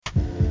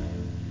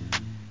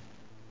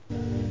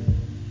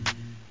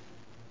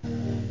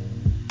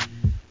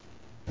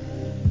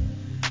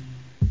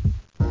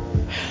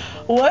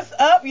What's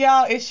up,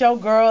 y'all? It's your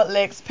girl,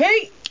 Lex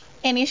P.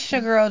 And it's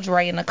your girl,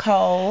 Dre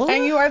Nicole.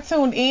 And you are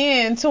tuned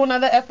in to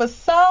another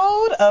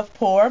episode of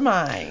Poor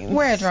Minds.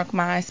 Where a drunk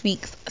mind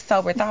speaks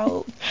sober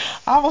thought.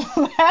 I was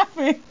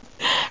laughing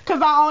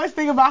because I always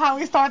think about how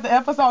we start the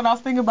episode. And I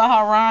was thinking about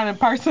how Ryan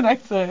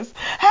impersonates us.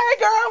 Hey,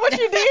 girl, what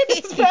you did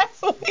this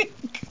past week?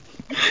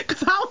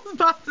 Because I was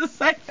about to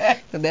say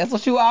that. That's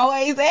what you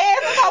always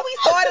ask. That's how we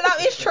started out.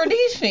 It's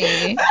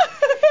tradition.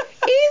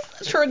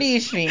 It's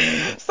tradition.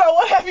 So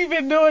what have you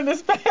been doing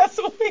this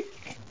past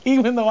week?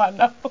 Even though I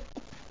know.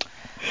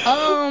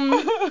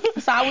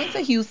 So I went to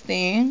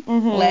Houston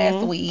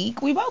last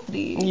week. We both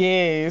did.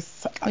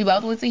 Yes. We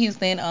both went to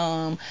Houston.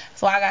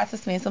 So I got to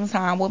spend some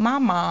time with my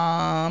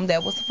mom.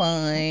 That was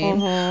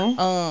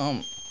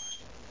fun.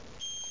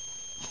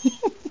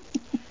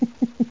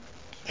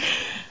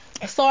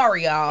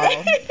 Sorry, y'all.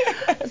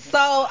 So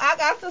I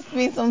got to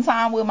spend some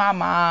time with my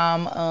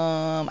mom.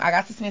 I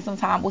got to spend some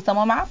time with some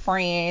of my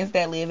friends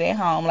that live at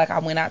home. Like I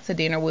went out to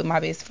dinner with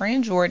my best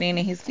friend Jordan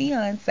and his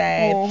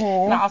fiance.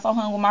 And I also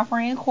hung with my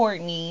friend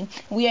Courtney.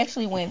 We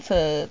actually went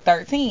to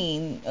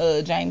 13,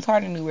 James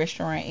Harden new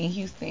restaurant in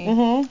Houston.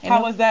 And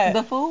how was that?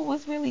 The food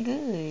was really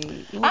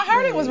good. I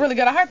heard it was really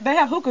good. I heard they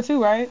have hookah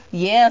too, right?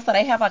 Yeah, so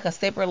they have like a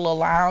separate little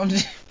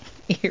lounge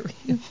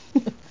area.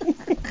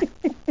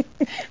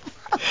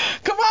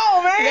 Come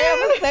on, man. They have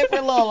a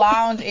separate little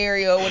lounge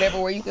area or whatever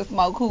where you can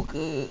smoke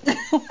hookah.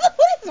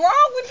 What's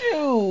wrong with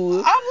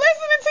you? I'm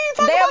listening to you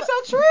talk about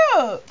your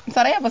trip.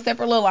 So they have a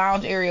separate little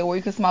lounge area where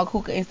you can smoke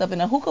hookah and stuff.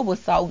 And the hookah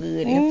was so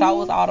good. And so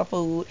was all the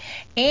food.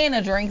 And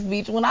the drinks,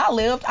 bitch. When I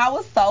left, I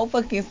was so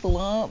fucking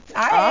slumped.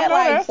 I had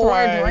like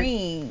 4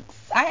 drinks.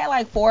 I had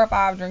like 4 or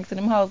 5 drinks and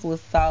them hoes was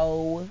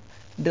so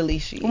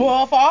delicious.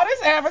 Well, for all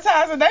this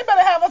advertising, they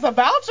better have us a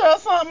voucher or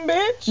something,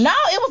 bitch. No,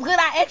 it was good.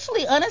 I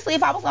actually, honestly,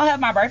 if I was gonna have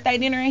my birthday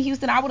dinner in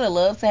Houston, I would have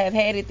loved to have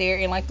had it there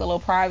in like the little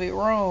private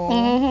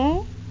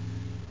room.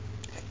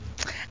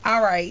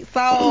 All right,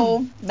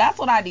 so that's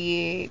what I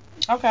did.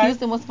 Okay.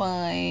 Houston was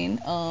fun.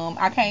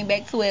 I came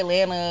back to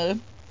Atlanta.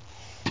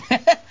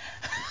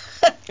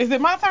 Is it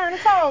my turn to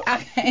talk?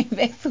 I came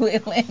back to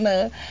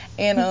Atlanta,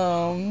 and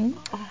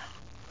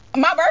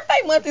my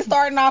birthday month is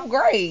starting off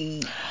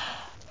great.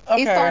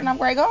 Okay. It's starting off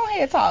great. Go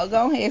ahead, talk.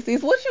 Go ahead,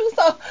 sis.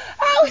 How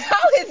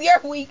has your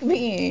week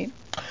been?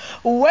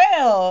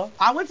 Well,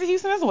 I went to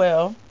Houston as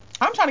well.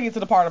 I'm trying to get to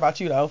the part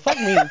about you, though. Fuck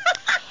me.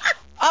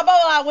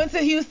 I went to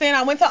Houston.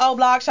 I went to O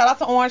Block. Shout out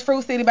to Orange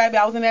Fruit City, baby.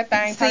 I was in that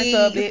thing. Turned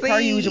up it per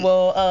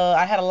usual.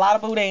 I had a lot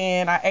of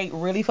boudin. I ate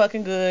really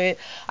fucking good.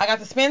 I got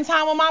to spend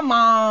time with my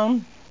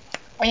mom.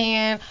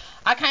 And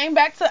I came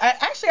back to...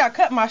 I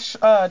cut my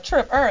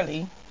trip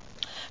early.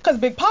 Because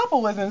Big Papa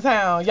was in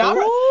town. Now, if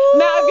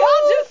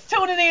y'all just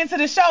tuning into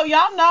the show,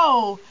 y'all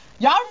know.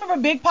 Y'all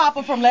remember Big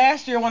Papa from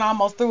last year when I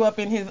almost threw up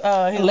in his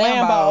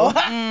Lambo.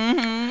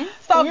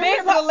 So you Big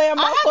remember the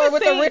Lambo story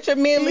with the Richard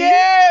Mille?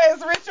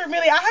 Yes, Richard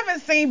Mille. I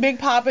haven't seen Big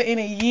Papa in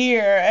a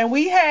year. And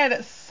we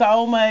had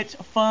so much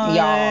fun.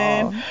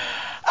 Y'all.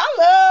 I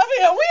love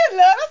him. We in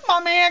love. That's my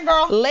man,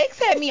 girl. Lex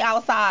had me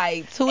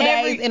outside 2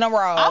 days in a row.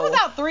 I was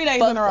out 3 days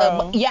in a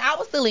row. Yeah, I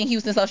was still in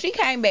Houston, so she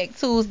came back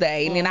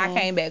Tuesday, and then I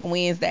came back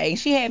Wednesday.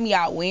 She had me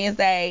out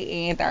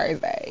Wednesday and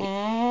Thursday,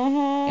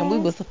 and we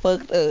was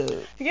fucked up.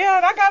 Yeah,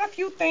 and I got a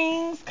few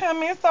things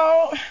coming,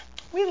 so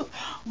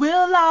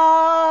we'll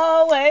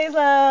always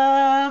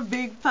love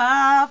Big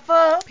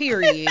Papa.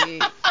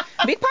 Period.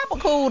 Big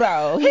Papa cool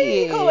though.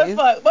 He cool as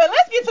fuck. But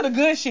let's get to the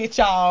good shit,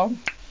 y'all.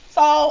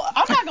 So,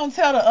 I'm not going to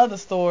tell the other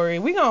story.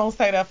 We going to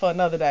say that for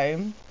another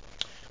day.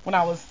 When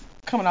I was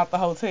coming out the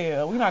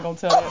hotel. We're not going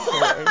to tell that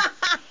story.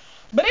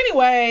 But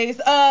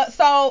anyways,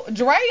 so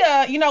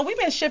Drea, we've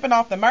been shipping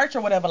off the merch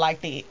or whatever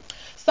like that.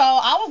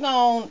 So,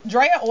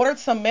 Drea ordered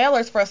some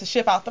mailers for us to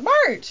ship out the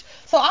merch.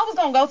 So, I was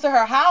going to go to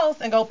her house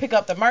and go pick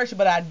up the merch,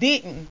 but I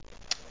didn't.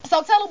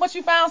 So, tell her what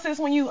you found, sis,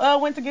 when you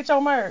went to get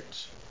your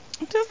merch.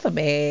 Just a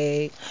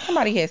bag.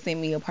 Somebody had sent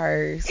me a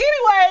purse.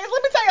 Anyways,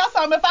 let me tell y'all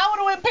something. If I would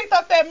have went and picked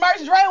up that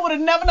merch, Dre would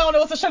have never known it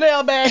was a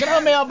Chanel bag in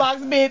her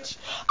mailbox, bitch.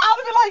 I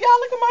would have been like, y'all,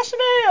 look at my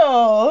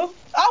Chanel.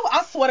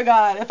 I swear to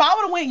God, if I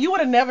would have went, you would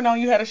have never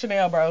known you had a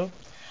Chanel, bro.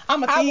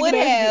 I'm a thief. I would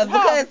have,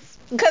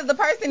 because the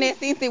person that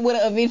sent it would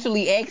have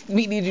eventually asked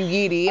me, did you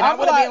get it? And I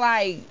would have been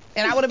like, no.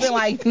 And I would have been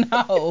like,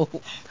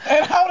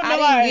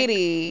 I didn't get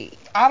it.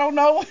 I don't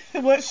know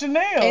what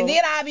Chanel. And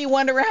then I'd be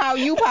wondering how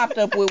you popped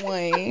up with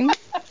one.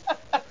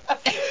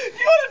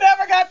 You would have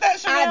never got that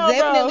Chanel, I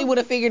definitely would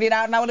have figured it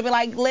out, and I would have been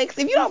like, Lex,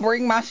 if you don't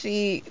bring my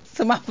shit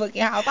to my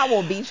fucking house, I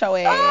will beat your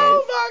ass.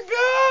 Oh my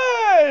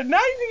God! Now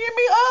you can get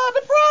me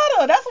the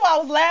Prada. That's why I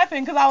was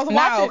laughing, because I was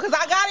watching. No, because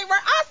I got it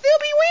right. I still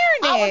be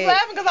wearing it. I was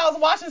laughing because I was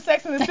watching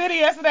Sex in the City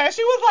yesterday. And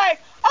she was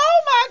like,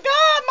 "Oh my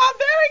God, my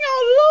very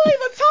own Louis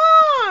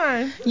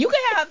Vuitton."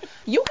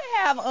 You can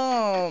have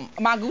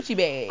my Gucci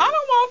bag. I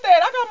don't want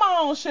that. I got my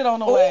own shit on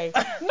the way.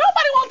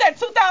 Nobody want that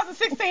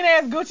 2016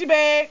 ass Gucci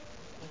bag.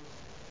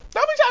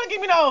 Don't be trying to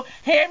give me no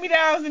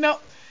hand-me-downs, You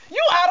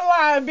out of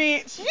line,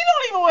 bitch. You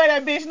don't even wear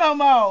that bitch no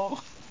more.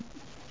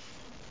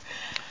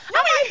 I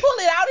might pull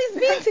it out. It's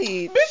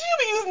vintage. Bitch, you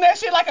be using that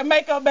shit like a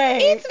makeup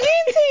bag. It's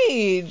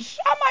vintage.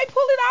 I might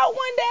pull it out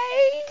one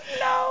day. You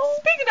know.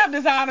 Speaking of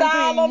designer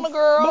Style things, on the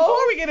girl.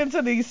 before we get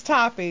into these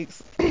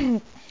topics,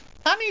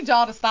 I need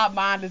y'all to stop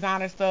buying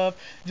designer stuff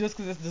just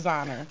because it's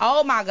designer.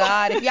 Oh my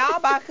God! If y'all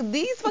buy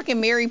these fucking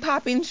Mary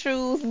Poppins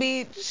shoes,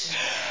 bitch.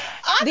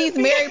 These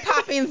Mary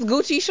Poppins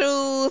Gucci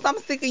shoes. I'm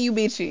sick of you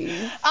bitches.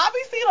 I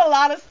be seeing a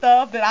lot of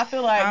stuff that I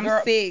feel like I'm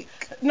sick.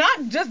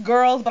 Not just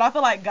girls, but I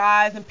feel like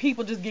guys and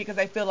people just get because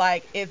they feel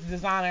like it's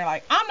designer.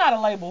 Like, I'm not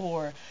a label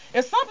whore.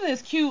 If something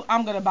is cute,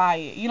 I'm gonna buy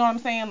it. You know what I'm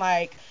saying?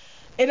 Like,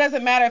 it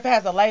doesn't matter if it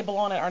has a label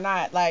on it or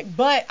not. Like,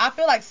 but I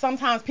feel like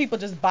sometimes people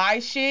just buy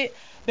shit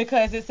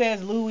because it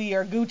says Louis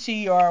or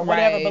Gucci or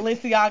whatever, Right.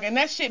 Balenciaga, and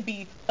that shit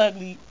be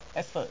ugly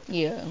as fuck.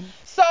 Yeah.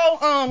 So,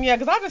 yeah,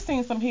 because I just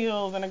seen some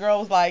heels, and the girl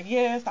was like,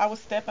 yes, I was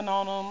stepping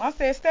on them. I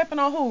said, stepping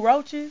on who?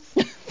 Roaches?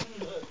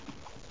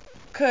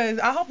 Because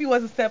I hope you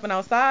wasn't stepping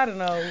outside in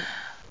those.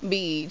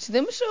 Bitch,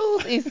 them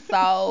shoes is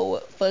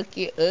so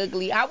fucking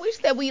ugly. I wish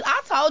that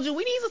I told you,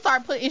 we need to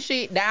start putting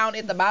shit down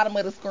at the bottom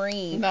of the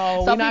screen.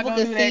 No, so we're not people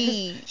gonna can do that.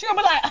 see. She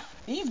gonna be like,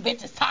 these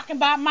bitches talking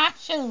about my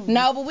shoes.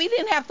 No, but we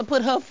didn't have to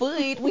put her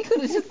foot. We could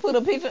have just put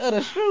a picture of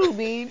the shoe,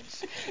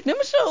 bitch. Them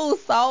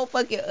shoes so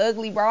fucking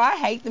ugly, bro. I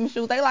hate them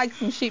shoes. They like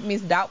some shit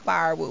Miss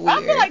Doubtfire would wear.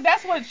 I feel like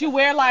that's what you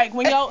wear, like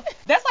when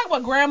that's like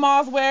what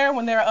grandmas wear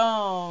when their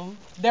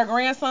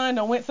grandson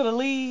done went to the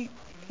league.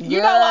 You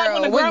know, like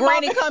when the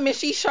granny come and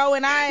she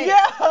showing eyes.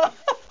 Yeah.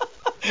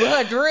 With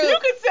her drip. You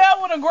can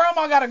tell when a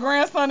grandma got a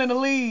grandson in the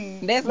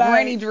league. That's like,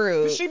 granny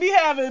drip. She be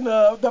having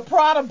the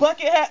Prada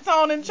bucket hats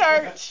on in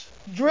church.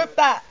 Dripped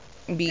out.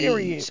 Bitch,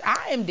 Period.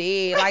 I am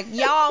dead. Like,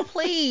 y'all,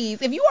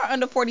 please, if you are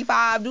under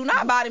 45, do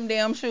not buy them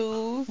damn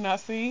shoes. Now,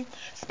 see,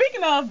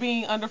 speaking of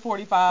being under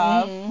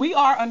 45, we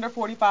are under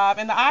 45,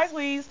 and the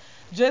Isleys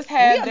just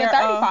had we their under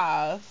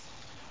 35.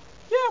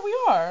 Yeah, we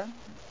are.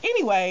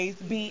 Anyways,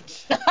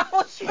 bitch.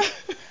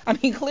 I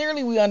mean,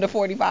 clearly we under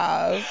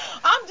 45.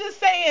 I'm just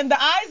saying, the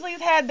Isleys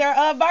had their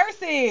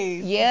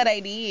verses. Yeah, they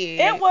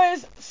did. It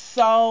was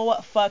so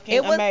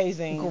fucking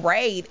amazing.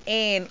 Great.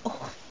 And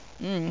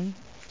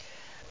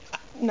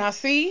now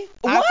see,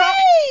 why?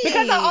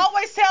 Because I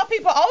always tell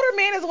people older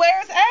men is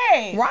where it's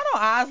at. Ronald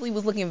Isley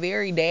was looking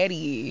very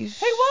daddy-ish.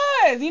 He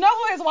was. You know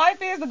who his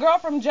wife is? The girl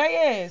from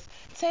JS.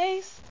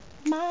 Taste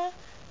my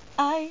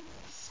ice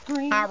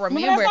cream. I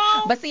remember.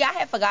 But see, I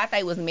had forgot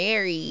they was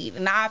married.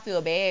 Now I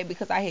feel bad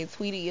because I had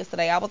tweeted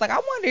yesterday. I was like, I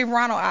wonder if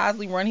Ronald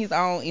Isley run his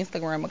own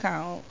Instagram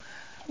account.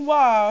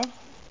 Why?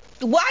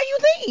 Why you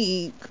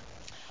think?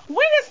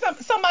 When did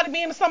somebody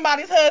being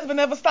somebody's husband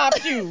ever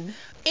stopped you?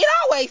 It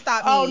always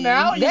stopped me. Oh,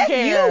 now you That's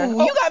care.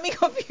 you. You got me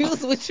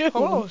confused with you.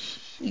 Oh,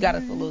 you got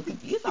us a little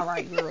confused. It's all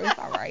right, girl. It's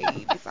all right.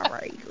 It's all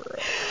right, girl.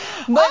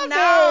 But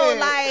no,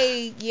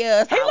 like,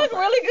 yeah. He looked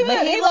really good.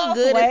 But he looked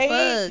good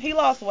as fuck. He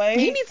lost weight.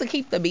 He needs to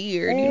keep the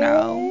beard, you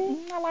know.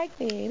 I like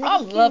that. I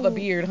love a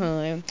beard,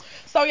 hun.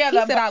 So, yeah. He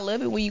said, I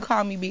love it when you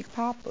call me Big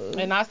Papa.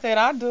 And I said,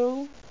 I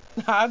do.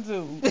 I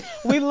do.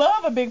 We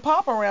love a big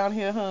papa around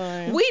here,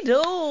 hun. We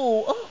do.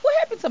 Oh, what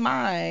happened to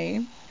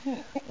mine?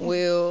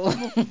 Well,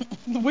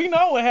 we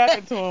know what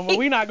happened to him, but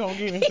we're not gonna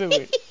get into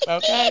it.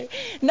 Okay?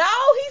 No,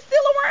 he's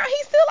still around.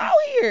 He's still out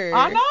here.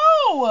 I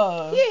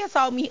know. He had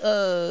told me.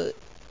 I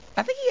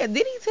think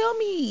did he tell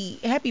me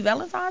Happy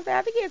Valentine's Day?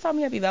 I think he had told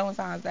me Happy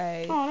Valentine's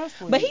Day. Oh, that's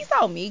sweet. But he's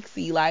so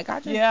mixy. Like I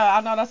just. Yeah,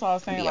 I know. That's what I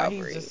was saying. Like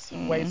he's just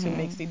way too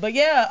mixy. But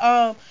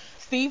yeah,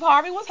 Steve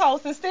Harvey was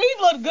hosting. Steve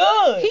looked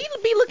good. He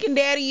be looking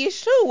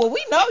daddy-ish too. Well,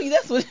 we know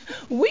that's what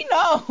we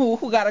know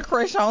who got a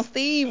crush on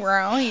Steve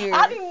around here.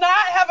 I do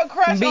not have a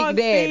crush Big on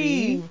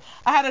Daddy. Steve.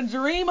 I had a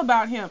dream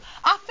about him.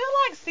 I feel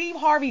like Steve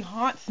Harvey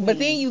haunts me. But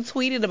then you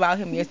tweeted about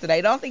him yesterday.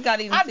 Don't think I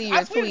didn't see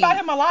your tweet. I tweeted about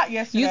him a lot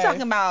yesterday. You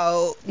talking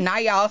about now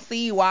y'all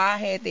see why I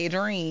had that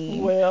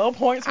dream. Well,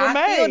 points were made.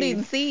 I still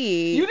didn't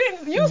see it. You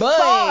didn't. You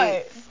saw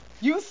it.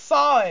 You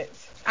saw it.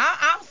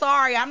 I'm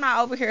sorry. I'm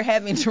not over here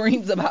having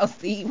dreams about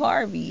Steve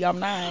Harvey. I'm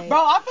not. Bro,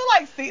 I feel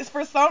like Steve,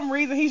 for some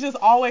reason, he's just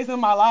always in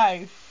my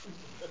life.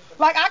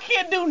 Like, I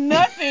can't do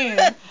nothing.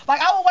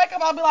 Like, I would wake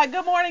up, I'll be like,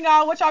 good morning,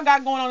 y'all. What y'all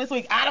got going on this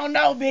week? I don't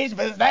know, bitch,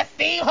 but that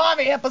Steve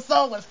Harvey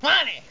episode was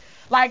funny.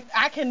 Like,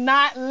 I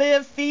cannot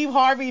live Steve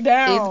Harvey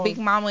down. It's Big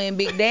Mama and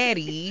Big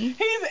Daddy.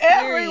 He's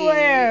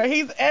everywhere.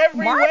 He's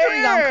everywhere.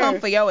 Marjorie gonna come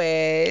for your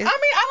ass. I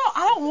mean,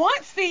 I don't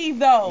want Steve,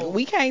 though.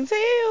 We can't tell.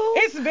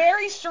 It's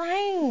very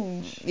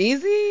strange.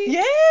 Is it?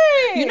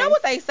 Yeah. You know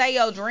what they say?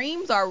 Your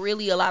dreams are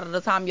really a lot of the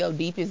time your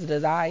deepest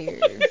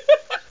desires.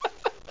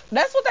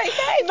 That's what they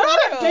say. Not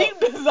a deep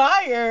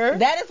desire.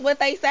 That is what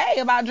they say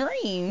about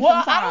dreams.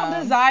 Well, sometimes. I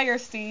don't desire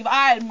Steve.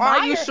 I admire.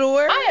 Are you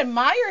sure? I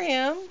admire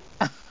him.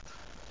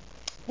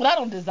 But I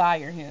don't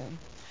desire him.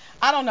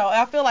 I don't know.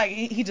 I feel like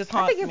he just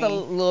haunts me. I think it's a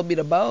little bit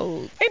of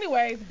both.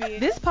 Anyways, bitch.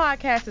 This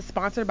podcast is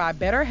sponsored by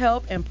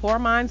BetterHelp, and Poor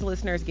Minds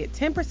listeners get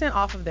 10%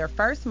 off of their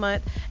first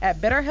month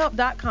at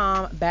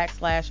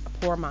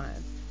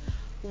betterhelp.com/poorminds.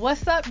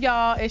 What's up,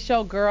 y'all? It's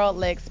your girl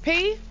Lex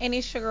P. And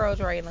it's your girl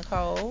Dre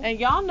Nicole.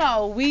 And y'all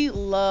know we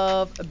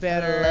love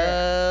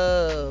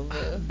BetterHelp.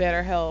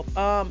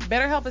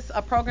 BetterHelp is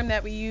a program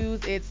that we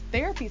use. It's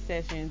therapy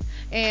sessions.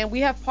 And we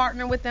have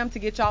partnered with them to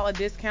get y'all a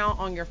discount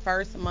on your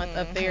first month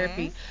of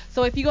therapy.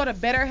 So if you go to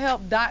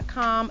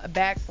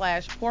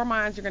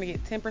betterhelp.com/poorminds, you're going to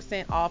get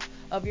 10% off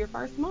of your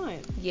first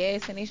month.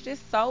 Yes, and it's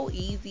just so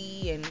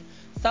easy and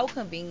so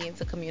convenient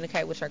to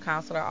communicate with your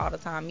counselor all the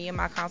time. Me and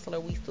my counselor,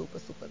 we super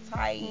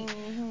tight.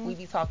 We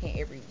be talking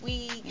every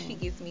week. She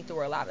gets me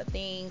through a lot of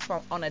things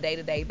on a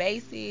day-to-day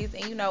basis.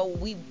 And, you know,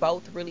 we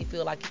both really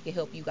feel like it can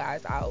help you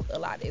guys out a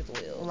lot as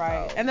well.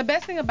 Right. So. And the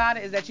best thing about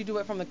it is that you do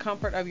it from the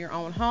comfort of your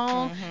own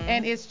home.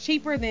 And it's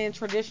cheaper than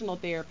traditional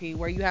therapy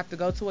where you have to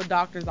go to a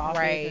doctor's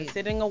office and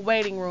sit in a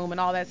waiting room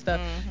and all that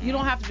stuff. You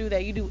don't have to do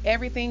that. You do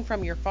everything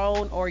from your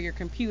phone or your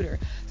computer.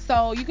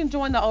 So you can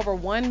join the over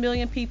 1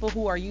 million people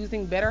who are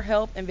using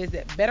BetterHelp and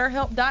visit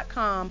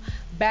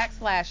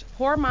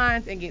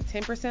betterhelp.com/poorminds and get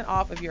 10%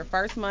 off of your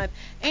first month.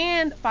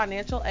 And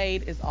financial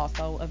aid is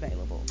also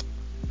available.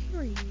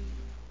 Period.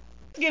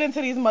 Let's get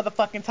into these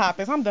motherfucking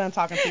topics. I'm done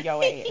talking to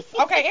your ass.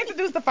 Okay,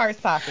 introduce the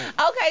first topic.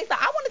 Okay, so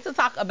I wanted to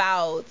talk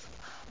about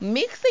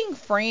mixing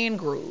friend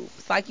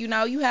groups. Like, you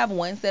know, you have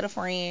one set of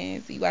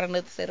friends, you got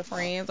another set of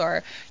friends,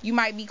 or you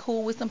might be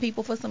cool with some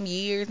people for some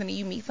years and then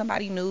you meet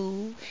somebody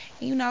new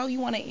and, you know, you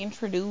want to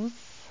introduce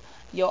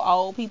your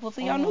old people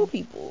to your new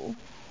people.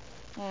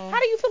 How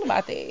do you feel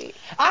about that?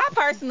 I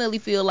personally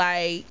feel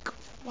like...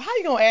 Well, how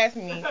you gonna ask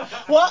me?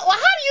 Well, how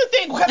do you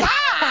think?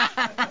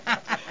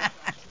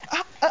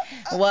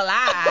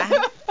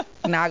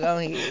 Nah, go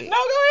ahead. No,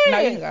 go ahead. No,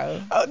 you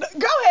go. Oh, no,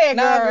 go ahead,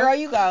 girl. No, girl,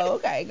 you go.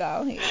 Okay,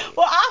 go ahead.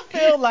 Well, I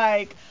feel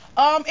like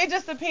it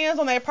just depends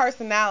on their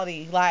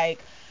personality. Like,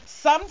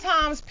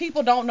 sometimes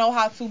people don't know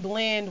how to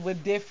blend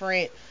with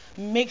different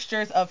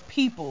mixtures of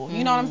people.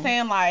 You know what I'm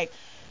saying? Like,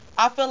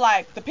 I feel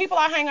like the people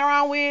I hang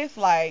around with,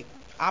 like,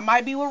 I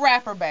might be with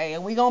Rapper Bay,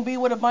 and we gonna be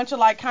with a bunch of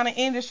like kind of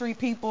industry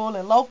people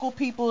and local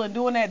people and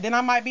doing that. Then I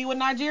might be with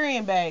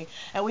Nigerian Bay,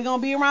 and we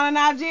gonna be around a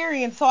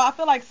Nigerian. So I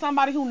feel like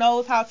somebody who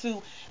knows how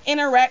to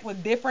interact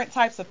with different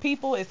types of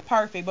people is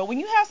perfect. But when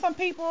you have some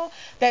people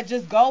that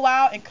just go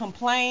out and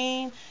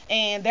complain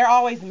and they're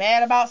always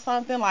mad about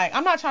something, like,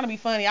 I'm not trying to be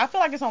funny. I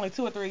feel like it's only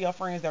 2 or 3 of your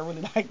friends that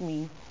really like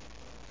me.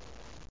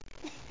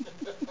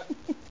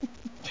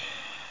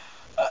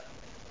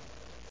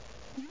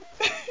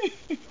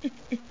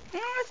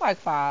 It's like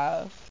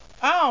 5.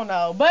 I don't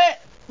know,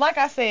 but like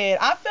I said,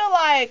 I feel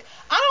like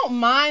I don't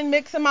mind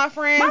mixing my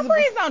friends. My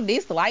friends don't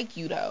dislike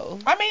you though.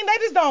 I mean, they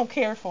just don't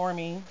care for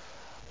me.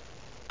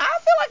 I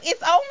feel like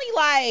it's only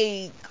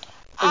like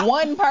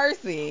one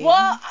person.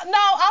 Well, no,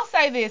 I'll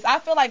say this. I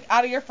feel like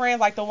out of your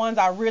friends, like the ones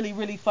I really,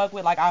 really fuck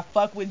with, like I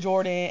fuck with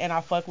Jordan and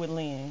I fuck with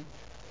Lynn.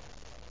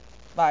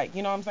 Like,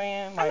 you know what I'm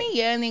saying? Like, I mean,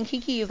 yeah, and then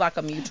Kiki is like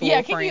a mutual friend.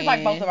 Yeah, friend. Kiki is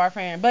like both of our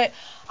friends. But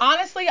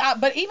honestly,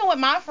 but even with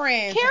my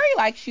friends, Carrie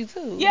likes you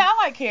too. Yeah, I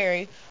like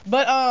Carrie.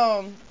 But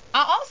I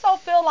also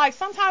feel like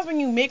sometimes when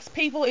you mix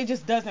people, it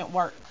just doesn't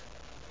work.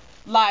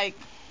 Like,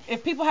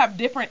 if people have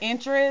different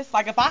interests,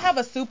 like if I have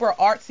a super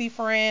artsy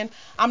friend,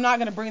 I'm not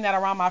gonna bring that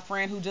around my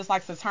friend who just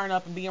likes to turn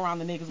up and be around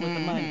the niggas with the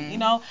money. You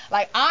know,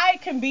 like I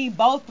can be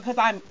both because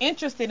I'm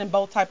interested in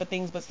both type of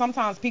things, but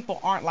sometimes people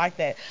aren't like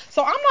that.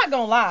 So I'm not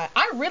gonna lie,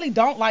 I really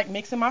don't like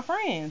mixing my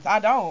friends. I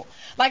don't.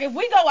 Like if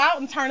we go out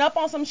and turn up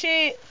on some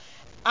shit,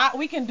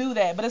 we can do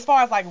that. But as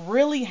far as like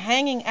really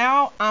hanging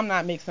out, I'm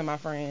not mixing my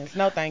friends.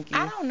 No, thank you.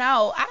 I don't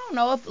know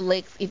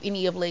if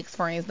any of Lex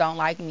friends don't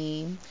like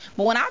me.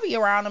 But when I be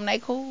around them, they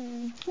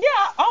cool.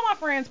 Yeah, all my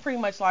friends pretty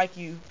much like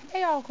you.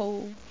 They all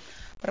cool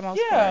for the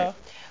most part.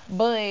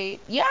 But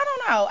yeah, I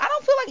don't know. I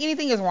don't feel like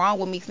anything is wrong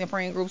with mixing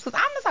friend groups because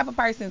I'm the type of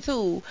person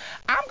too.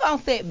 I'm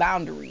gonna set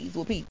boundaries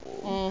with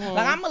people.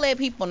 Like I'm gonna let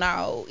people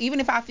know,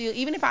 even if I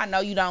know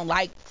you don't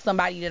like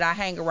somebody that I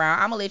hang around,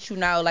 I'm gonna let you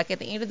know. Like at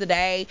the end of the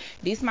day,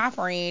 this my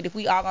friend. If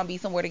we all gonna be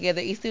somewhere together,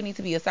 it still needs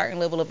to be a certain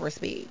level of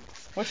respect.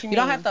 What you mean? You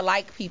don't have to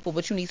like people,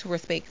 but you need to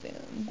respect them.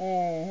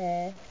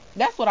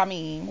 That's what I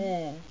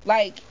mean.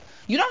 Like,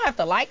 you don't have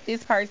to like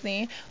this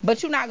person,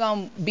 but you're not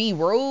going to be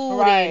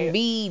rude and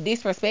be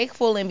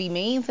disrespectful and be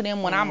mean to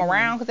them when I'm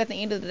around, because at the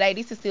end of the day,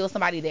 this is still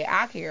somebody that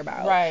I care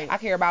about. I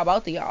care about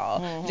both of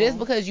y'all. Just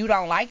because you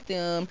don't like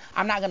them,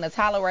 I'm not going to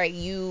tolerate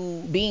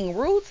you being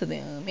rude to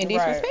them and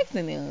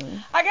disrespecting them.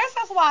 I guess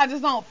that's why I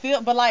just don't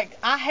feel, but like,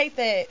 I hate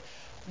that.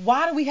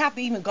 Why do we have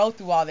to even go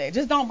through all that?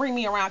 Just don't bring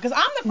me around, because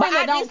I'm the friend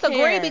that don't care. But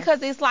I disagree,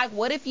 because it's like,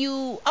 what if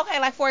you, okay,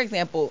 like for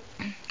example,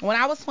 when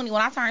I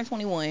turned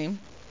 21,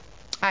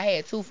 I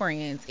had 2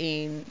 friends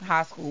in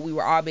high school. We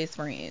were all best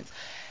friends.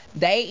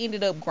 They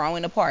ended up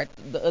growing apart,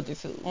 the other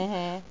 2.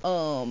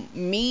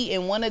 Me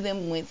and one of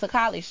them went to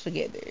college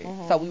together.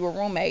 So we were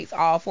roommates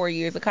all 4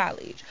 years of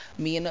college.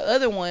 Me and the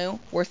other one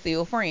were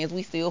still friends.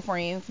 We still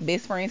friends,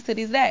 best friends to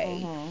this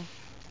day.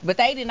 But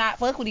they did not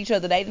fuck with each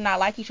other. They did not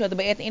like each other.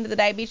 But at the end of the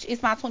day, bitch,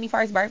 it's my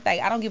 21st birthday.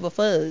 I don't give a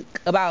fuck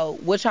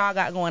about what y'all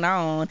got going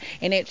on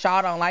and that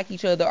y'all don't like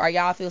each other or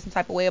y'all feel some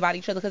type of way about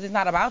each other, because it's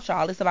not about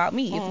y'all. It's about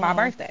me. It's my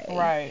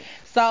birthday.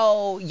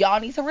 So y'all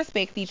need to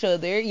respect each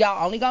other.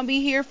 Y'all only gonna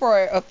be here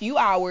for a few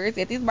hours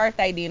at this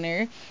birthday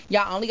dinner.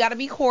 Y'all only gotta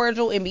be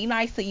cordial and be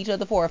nice to each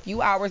other for a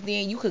few hours.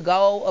 Then you could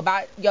go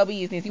about your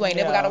business. You ain't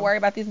never gotta worry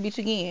about this bitch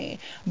again.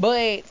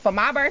 But for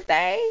my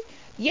birthday,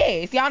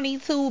 yes, y'all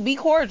need to be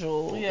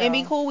cordial and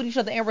be cool with each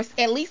other and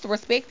at least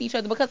respect each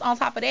other, because on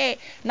top of that,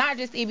 not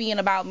just it being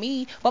about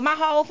me, but my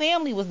whole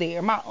family was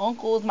there. My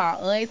uncles, my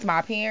aunts,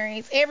 my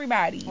parents,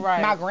 everybody.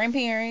 Right. My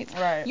grandparents.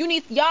 Right.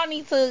 Y'all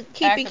need to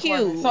keep it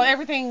cute. So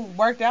everything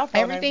worked out for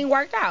Everything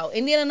worked out.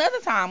 And then another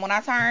time when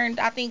I turned,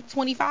 I think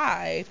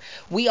 25,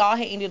 we all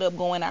had ended up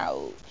going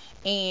out.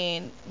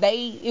 And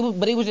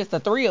it was just the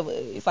three of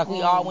us. Like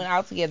we all went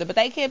out together, but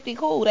they kept it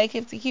cool. They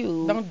kept it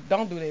cute.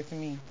 Don't do that to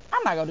me.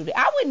 I'm not gonna do that.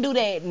 I wouldn't do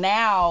that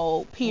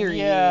now. Period.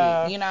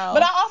 Yeah. You know.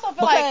 But I also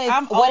feel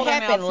like what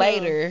happened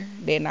later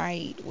that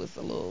night was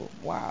a little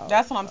wild.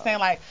 That's what I'm saying.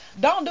 Like,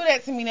 don't do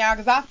that to me now,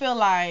 because I feel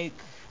like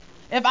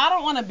if I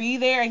don't want to be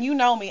there, and you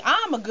know me,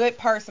 I'm a good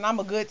person. I'm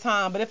a good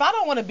time. But if I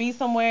don't want to be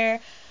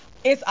somewhere,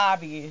 it's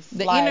obvious.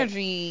 My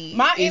energy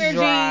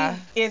dry.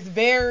 Is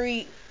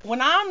very. When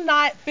I'm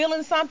not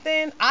feeling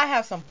something, I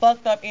have some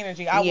fucked up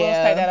energy. I will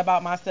say that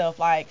about myself.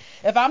 Like,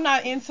 if I'm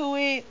not into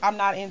it, I'm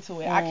not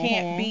into it. I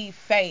can't be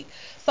fake.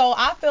 So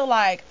I feel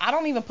like I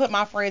don't even put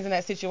my friends in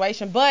that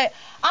situation. But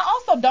I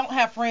also don't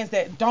have friends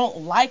that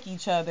don't like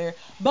each other.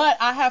 But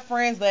I have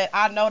friends that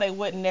I know they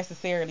wouldn't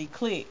necessarily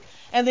click.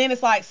 And then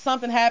it's like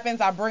something happens,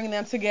 I bring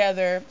them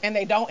together, and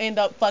they don't end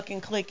up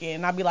fucking clicking.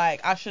 And I be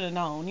like, I should have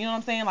known. You know what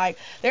I'm saying? Like,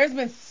 there's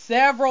been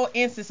several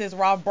instances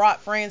where I've brought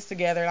friends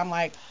together, and I'm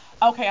like,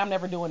 okay, I'm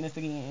never doing this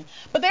again.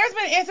 But there's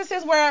been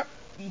instances where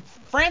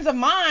friends of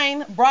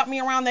mine brought me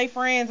around their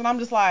friends, and I'm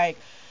just like,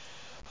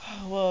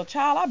 well,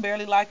 child, I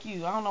barely like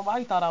you. I don't know why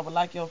you thought I would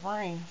like your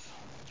friends.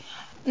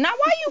 Now,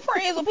 why you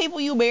friends with people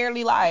you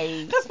barely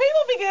like? Because people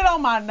be getting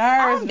on my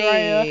nerves,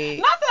 Drea.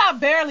 Not that I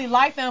barely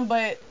like them,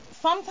 but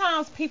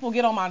sometimes people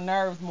get on my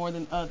nerves more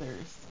than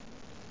others.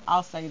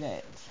 I'll say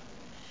that.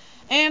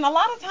 And a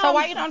lot of times. So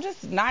why you don't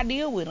just not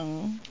deal with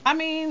them? I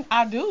mean,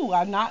 I do.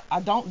 I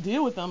don't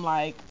deal with them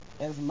like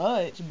as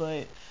much,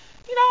 but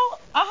you know,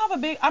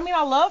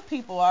 I love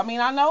people. I mean,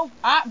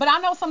 but I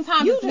know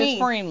sometimes you it's just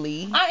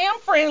friendly. I am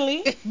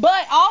friendly,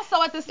 but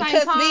also at the same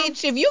time,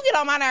 bitch, if you get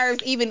on my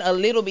nerves even a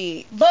little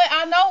bit. But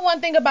I know one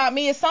thing about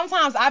me is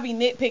sometimes I be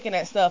nitpicking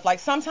at stuff. Like,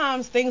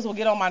 sometimes things will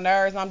get on my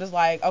nerves, and I'm just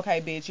like,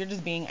 okay, bitch, you're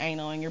just being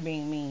anal and you're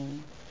being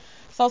mean.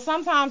 So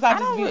sometimes I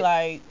just be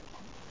like,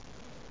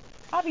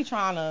 I be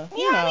trying to,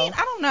 you know. I mean,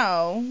 I don't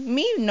know.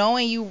 Me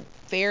knowing you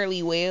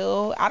fairly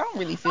well, I don't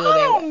really feel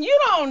that way. You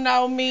don't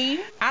know me.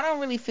 I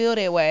don't really feel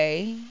that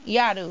way.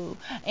 Yeah, I do.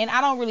 And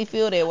I don't really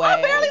feel that way. I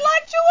barely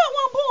liked you at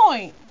one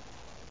point.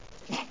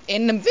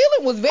 And the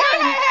feeling was very...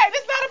 Hey,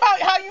 this is not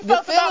about how you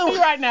felt about me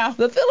right now.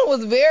 The feeling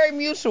was very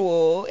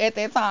mutual at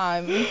that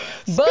time.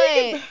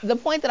 But the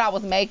point that I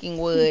was making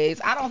was,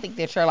 I don't think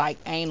that you're like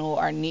anal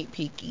or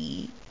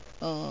nitpicky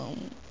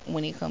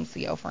when it comes to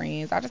your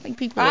friends. I just think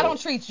people... I don't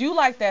treat you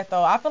like that,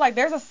 though. I feel like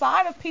there's a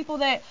side of people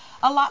that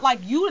a lot like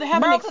you haven't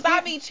experienced. Bro, because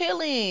I be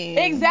chilling.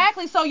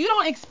 Exactly. So you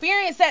don't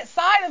experience that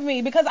side of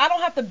me because I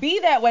don't have to be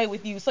that way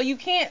with you. So you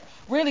can't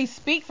really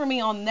speak for me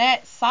on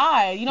that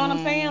side. You know what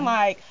I'm saying?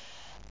 Like,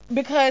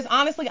 because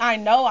honestly, I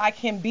know I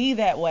can be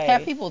that way.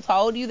 Have people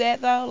told you that,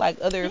 though? Like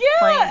other friends?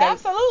 Yeah,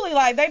 absolutely.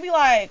 Like, they be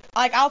like,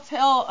 I'll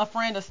tell a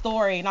friend a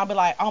story and I'll be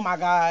like, oh my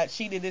God,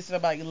 she did this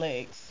about your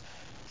legs.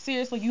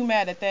 Seriously, you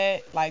mad at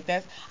that? Like,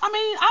 that's... I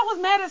mean, I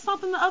was mad at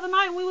something the other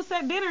night when we was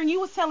at dinner and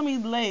you was telling me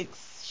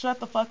legs. Shut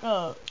the fuck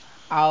up.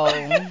 Oh,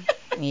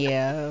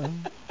 yeah.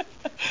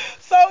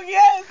 So,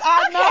 yes,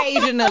 I know.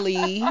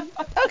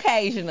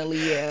 Occasionally,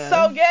 yeah.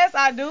 So, yes,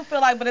 I do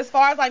feel like... But as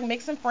far as, like,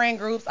 mixing friend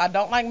groups, I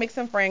don't like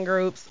mixing friend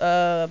groups.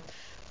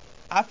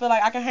 I feel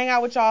like I can hang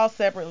out with y'all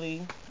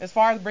separately. As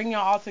far as bringing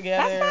y'all all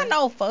together. That's not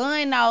no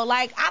fun, though.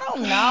 Like, I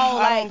don't know.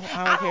 Like,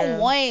 I don't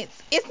want...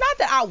 It's not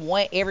that I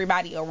want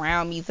everybody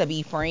around me to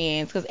be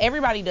friends, because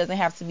everybody doesn't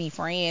have to be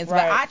friends.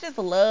 Right. But I just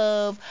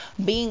love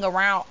being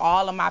around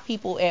all of my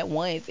people at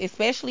once,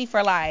 especially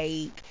for,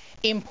 like,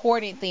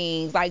 important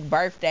things like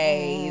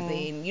birthdays.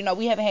 And, you know,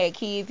 we haven't had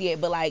kids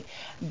yet, but, like,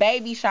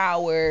 baby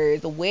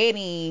showers,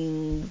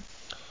 weddings.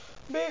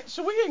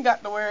 Bitch, we ain't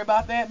got to worry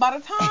about that. By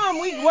the time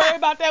we worry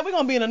about that, we're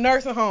going to be in a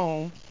nursing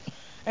home.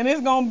 And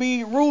it's going to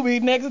be Ruby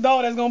next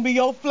door that's going to be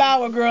your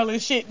flower girl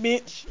and shit,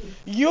 bitch.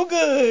 You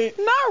good.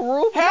 Not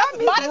Ruby.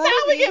 By the time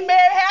we get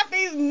married, half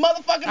these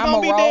motherfuckers going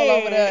to be dead. I'm going to roll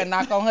over there and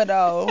knock on her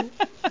door.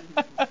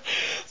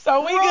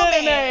 So we good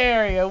in that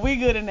area. We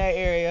good in that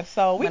area.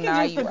 So we can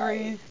just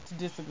agree to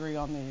disagree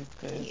on this.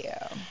 Cause,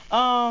 yeah.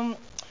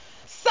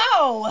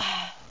 So...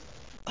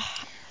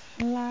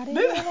 La da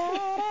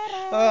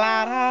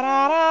da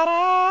da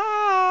da.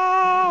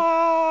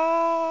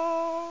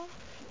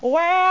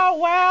 Well.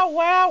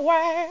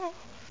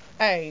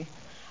 Hey,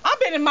 I've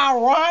been in my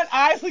Ron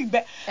Isley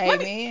bag.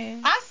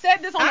 Amen. I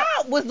said this on.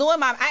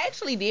 I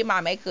actually did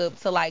my makeup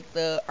to like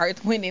the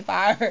Earth, Wind and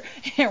Fire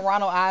and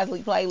Ronald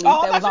Isley playlist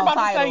that was on Tidal.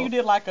 Tidal. To say you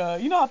did like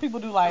you know how people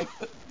do like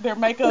their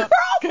makeup.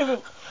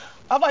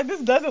 I'm like,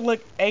 this doesn't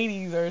look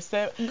 80s or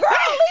 70s. Girl, leave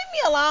me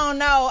alone.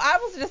 No, I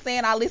was just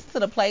saying I listened to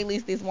the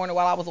playlist this morning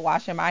while I was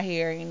washing my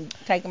hair and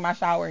taking my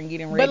shower and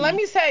getting ready. But let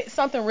me say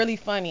something really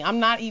funny. I'm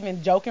not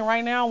even joking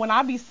right now. When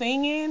I be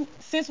singing,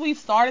 since we've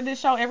started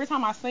this show, every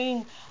time I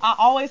sing, I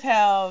always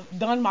have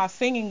done my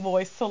singing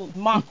voice to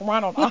mock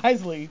Ronald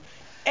Isley.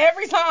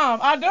 Every time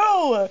I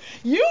do.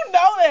 You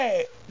know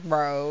that.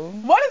 Bro.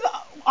 What is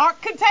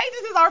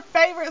Contagious is our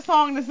favorite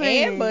song to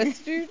sing. And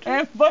Busted.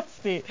 And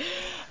Busted.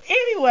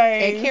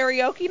 Anyway. At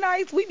karaoke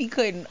nights, we be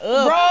cutting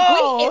up.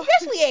 Bro.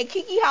 Especially at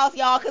Kiki house,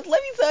 y'all, because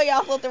let me tell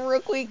y'all something real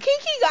quick.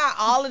 Kiki got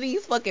all of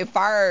these fucking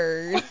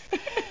furs.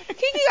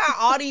 Kiki got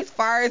all these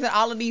furs and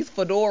all of these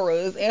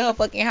fedoras in her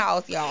fucking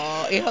house,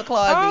 y'all, in her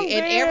closet.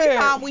 And every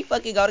time we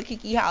fucking go to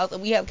Kiki house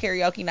and we have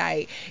karaoke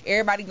night,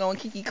 everybody go in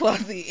Kiki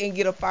closet and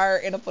get a fur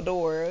and a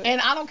fedora.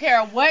 And I don't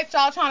care what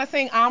y'all trying to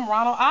sing, I'm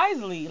Ronald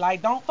Isley.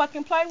 Like, don't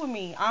fucking play with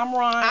me. I'm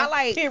Ron,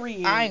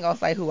 period. I ain't gonna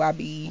say who I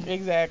be.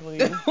 Exactly.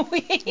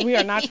 We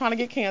are not trying to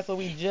get canceled.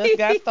 We just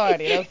got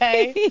started,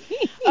 okay?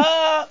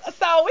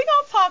 So we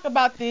gonna talk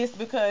about this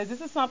because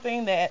this is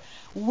something that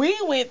we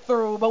went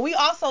through, but we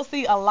also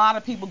see a lot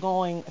of people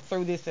going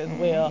through this as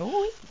well.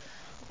 Ooh, it's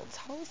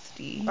a little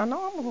toasty. I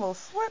know I'm a little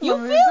sweaty. You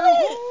feel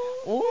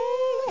it?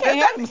 Ooh, and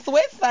have them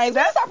sweat stains.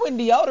 Let's start putting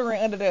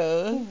deodorant under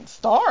the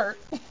start.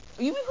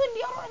 You be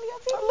putting deodorant under your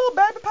teeth? A little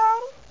baby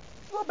powder.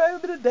 A little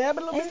baby bit of dab, a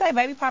little bit. They say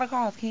baby powder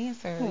causes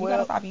cancer. You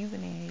gotta stop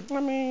using it.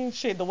 I mean,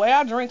 shit, the way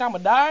I drink, I'ma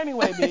die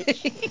anyway,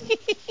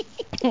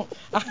 bitch.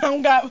 I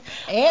don't got...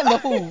 And the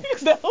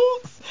hooks. The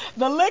hooks,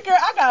 the liquor.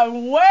 I got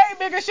way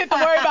bigger shit to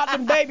worry about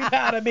than baby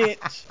powder,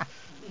 bitch.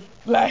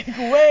 Like,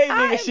 way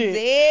bigger shit.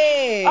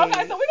 Dead.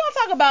 Okay, so we're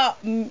gonna talk about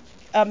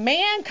a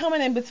man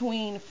coming in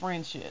between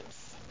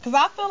friendships. Because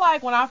I feel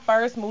like when I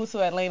first moved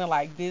to Atlanta,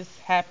 like, this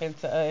happened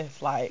to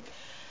us. Like,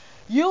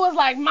 you was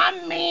like, my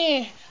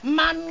man, Who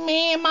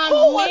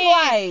was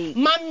like?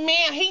 my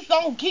man, he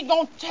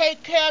gonna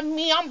take care of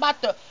me. I'm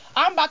about to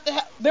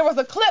there was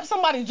a clip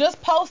somebody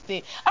just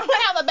posted. I'm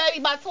gonna have a baby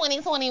by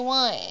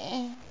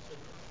 2021.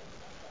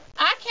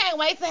 I can't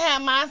wait to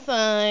have my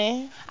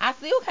son. I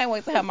still can't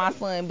wait to have my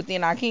son, but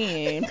then I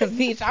can, because,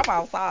 bitch, I'm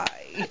outside.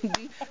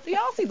 Do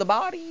y'all see the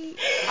body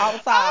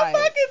outside?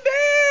 I'm fucking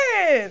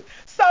dead.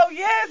 So,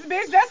 yes,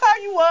 bitch, that's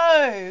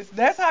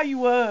how you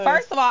was.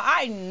 First of all,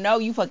 I know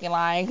you fucking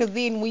lying, because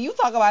then when you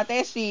talk about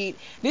that shit,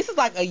 this is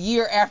like a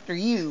year after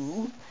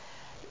you.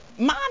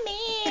 My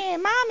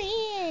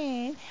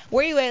man.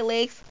 Where you at,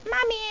 Lex? My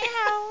man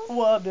house.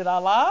 Well, did I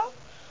lie?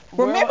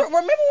 Remember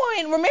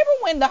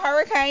when the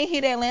hurricane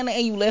hit Atlanta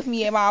and you left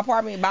me at my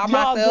apartment by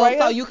myself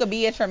so you could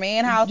be at your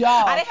man's house?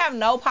 I didn't have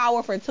no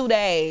power for 2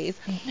 days.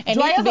 And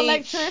Drea's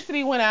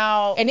electricity went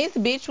out. And this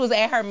bitch was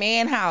at her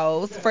man's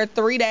house for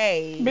 3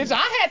 days. Bitch,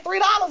 I had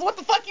 $3. What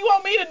the fuck you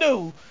want me to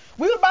do?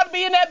 We was about to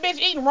be in that bitch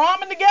eating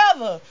ramen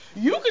together.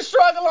 You can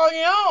struggle on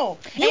your own.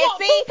 You want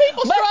two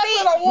people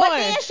struggling or one? But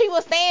then she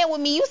was staying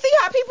with me. You see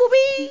how people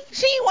be?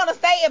 She didn't want to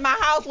stay at my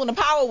house when the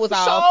power was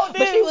off.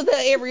 But she was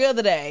there every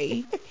other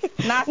day.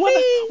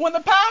 When the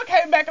power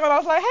came back on, I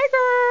was like, hey,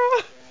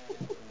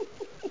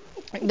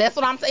 girl. That's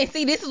what I'm saying.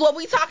 See, this is what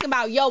we talking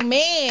about. Your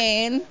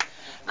man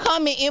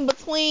coming in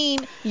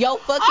between your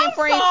fucking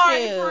friendship.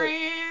 Sorry,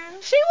 friend.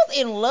 She was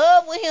in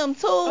love with him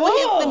too.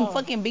 With them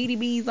fucking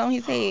BDBs on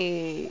his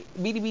head.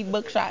 BDB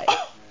buckshot.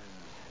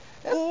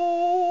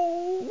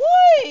 Ooh.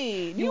 What?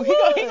 He gonna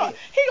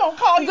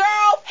call you.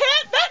 Girl,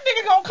 that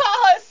nigga gonna call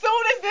her as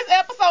soon as this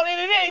episode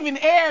and it ain't even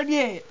aired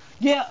yet.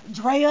 Yeah,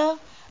 Drea,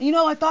 you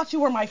know, I thought you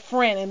were my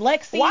friend. And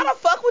Lexi. Why the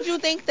fuck would you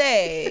think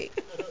that?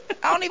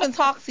 I don't even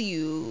talk to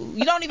you.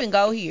 You don't even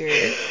go here.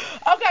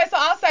 Okay, so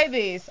I'll say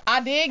this.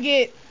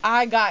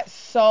 I got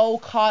so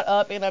caught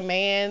up in a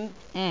man.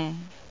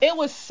 It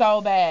was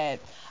so bad.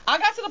 I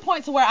got to the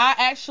point to where I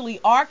actually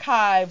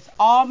archived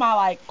all my,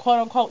 like,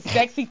 quote-unquote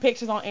sexy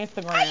pictures on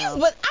Instagram.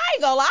 But I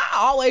ain't gonna lie. I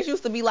always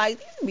used to be like,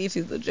 this bitch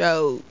is a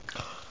joke.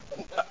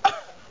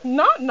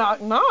 Knock,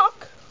 knock,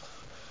 knock.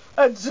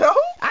 A joke?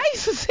 I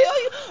used to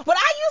tell you. But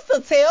I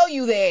used to tell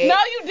you that. No,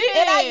 you didn't.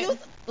 And I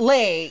used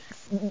Legs.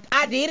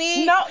 I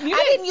didn't. No, you didn't.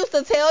 I didn't used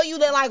to tell you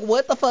that, like,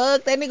 what the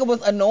fuck? That nigga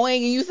was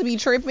annoying and used to be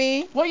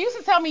tripping. Well, you used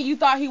to tell me you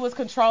thought he was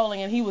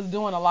controlling and he was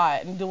doing a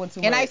lot and doing too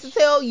much. And I used to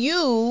tell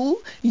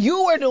you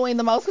were doing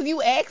the most because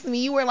you asked me.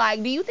 You were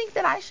like, do you think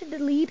that I should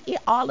delete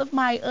all of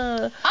my I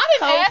didn't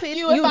ask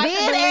you if I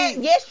should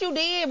delete. Yes, you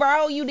did,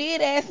 bro. You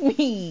did ask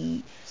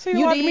me. See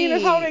what I mean?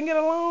 This hoe didn't get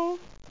along.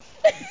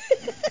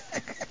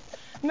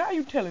 Now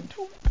you telling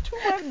too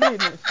much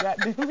business,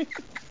 goddamn it.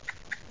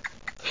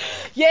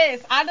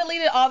 Yes, I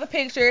deleted all the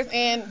pictures,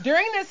 and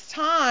during this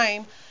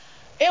time,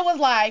 it was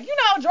like, you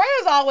know,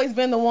 Drea's always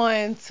been the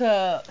one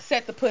to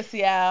set the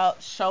pussy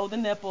out, show the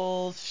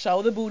nipples,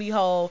 show the booty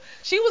hole.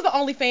 She was the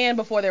only fan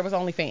before there was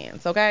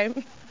OnlyFans, okay?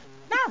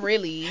 Not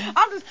really.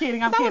 I'm just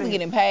kidding. I'm kidding. I wasn't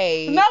getting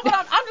paid. No, but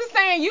I'm just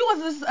saying you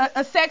was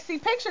a sexy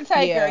picture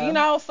taker, you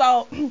know?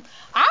 So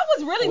I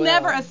was really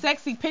never a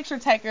sexy picture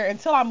taker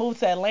until I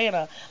moved to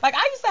Atlanta. Like,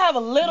 I used to have a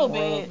little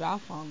bit.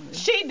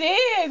 She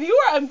did. You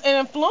were an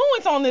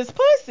influence on this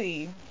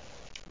pussy.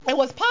 It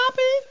was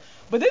popping,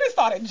 but then it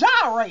started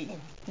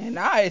gyrating. And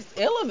now it's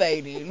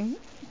elevating.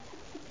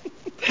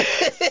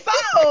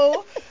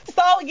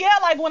 So yeah,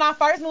 like when I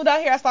first moved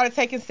out here, I started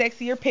taking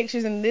sexier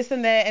pictures and this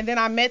and that, and then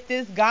I met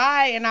this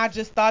guy, and I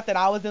just thought that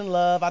I was in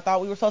love. I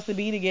thought we were supposed to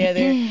be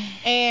together,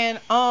 and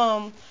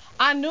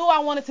I knew I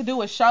wanted to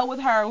do a show with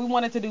her. We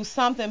wanted to do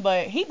something,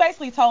 but he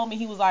basically told me,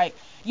 he was like,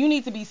 you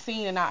need to be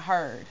seen and not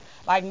heard.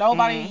 Like,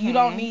 nobody, you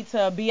don't need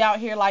to be out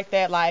here like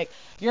that. Like,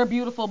 you're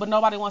beautiful, but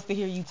nobody wants to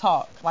hear you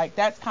talk. Like,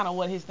 that's kind of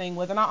what his thing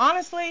was. And I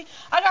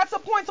got to a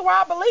point to where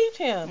I believed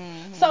him.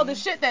 So the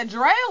shit that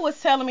Drea was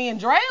telling me,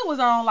 and Drea was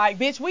on, like,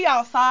 bitch, we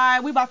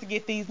outside. We about to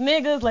get these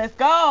niggas. Let's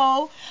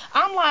go.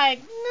 I'm like,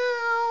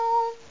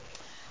 no,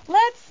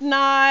 let's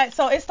not.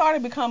 So it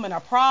started becoming a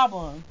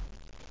problem.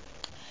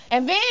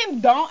 And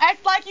then don't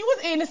act like you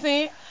was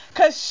innocent,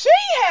 because she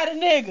had a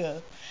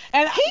nigga.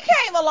 And he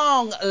came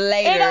along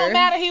later. It don't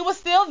matter. He was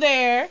still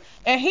there.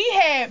 And he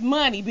had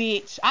money,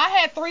 bitch. I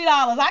had $3.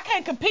 I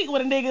can't compete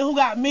with a nigga who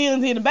got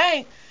millions in the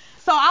bank.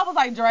 So I was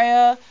like,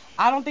 Drea,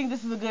 I don't think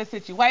this is a good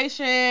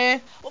situation.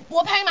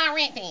 Well, pay my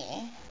rent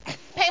then.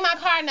 Pay my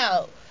car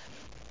note.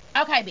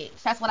 Okay,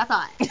 bitch. That's what I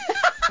thought.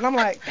 And I'm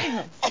like,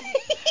 damn.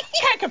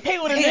 Can't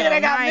compete with a nigga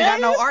that got millions. I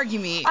ain't got no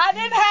argument. I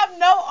didn't have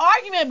no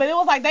argument, but it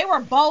was like they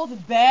were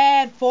both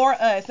bad for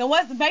us. And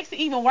what makes it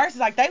even worse is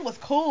like they was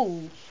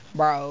cool.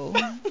 Bro.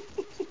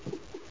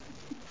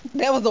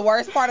 That was the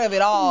worst part of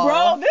it all.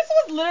 Bro, this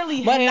was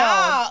literally But hell.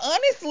 nah,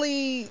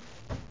 honestly,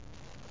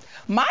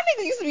 my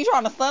nigga used to be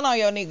trying to stun on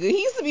your nigga.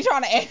 He used to be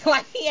trying to act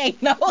like he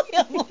ain't know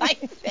him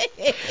like that.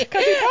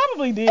 Because he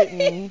probably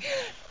didn't.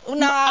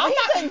 Nah, he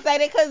couldn't say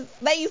that because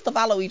they used to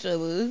follow each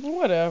other.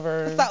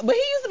 Whatever. So, but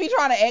he used to be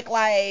trying to act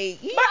like,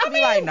 he used to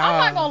be like, nah. I'm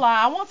not gonna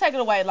lie, I won't take it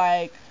away.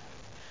 Like,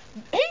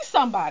 he's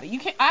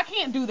somebody. I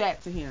can't do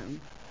that to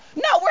him.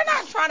 No, we're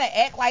not trying to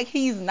act like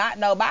he's not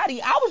nobody.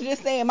 I was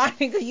just saying my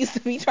nigga used to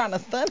be trying to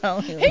stun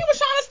on him. He was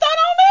trying to stun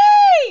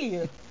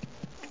on me.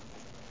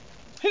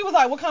 He was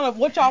like,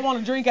 what y'all want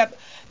to drink at?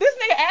 This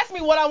nigga asked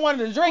me what I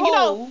wanted to drink. Who? You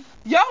know,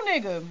 yo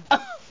nigga.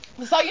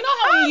 So you know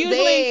how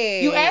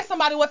you ask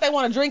somebody what they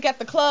want to drink at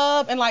the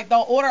club and like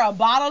they'll order a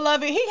bottle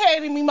of it? He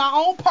handed me my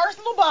own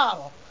personal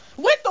bottle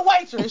with the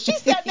waitress. She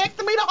sat next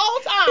to me the whole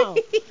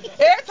time.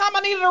 Every time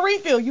I needed a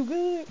refill, you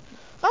good?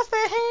 I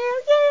said,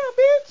 hell yeah,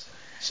 bitch.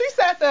 She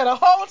sat there the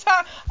whole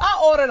time.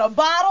 I ordered a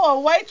bottle, a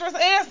waitress,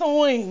 and some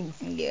wings.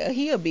 Yeah,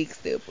 he a big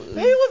stepper. He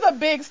was a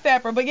big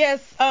stepper. But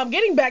yes,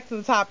 getting back to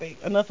the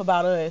topic, enough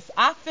about us.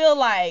 I feel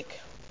like,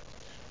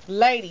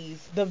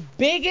 ladies, the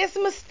biggest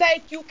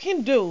mistake you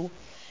can do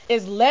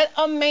is let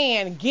a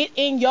man get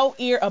in your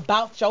ear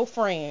about your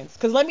friends.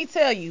 Because let me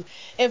tell you,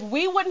 if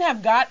we wouldn't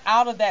have got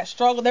out of that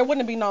struggle, there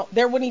wouldn't even be no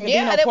there wouldn't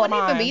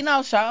even be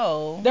no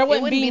show. There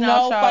wouldn't be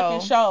no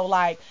fucking show.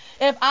 Like,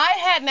 if I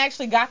hadn't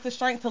actually got the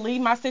strength to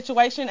leave my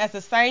situation as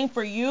the same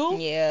for you,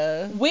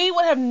 we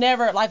would have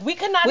never, like, we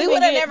could not we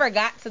would have never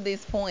got to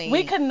this point.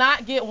 We could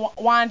not get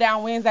Wind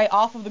Down Wednesday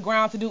off of the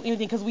ground to do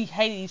anything because we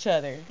hated each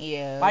other.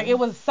 Yeah. Like, it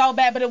was so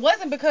bad. But it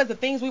wasn't because of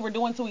things we were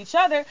doing to each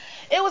other.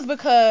 It was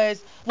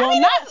because,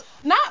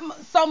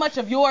 not so much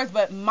of yours,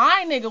 but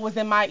my nigga was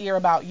in my ear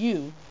about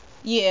you.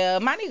 Yeah,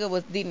 my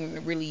nigga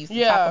didn't really used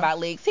to talk about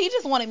Lex. He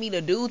just wanted me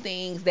to do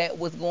things that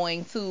was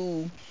going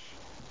to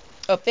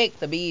affect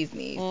the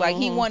business. Like,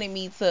 he wanted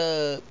me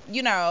to,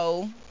 you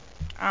know,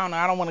 I don't know,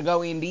 I don't want to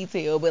go in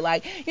detail, but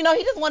like, you know,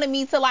 he just wanted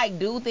me to like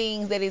do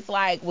things that it's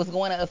like was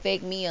going to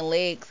affect me and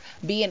Lex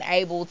being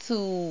able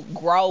to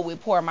grow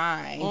with Poor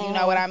Minds. You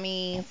know what I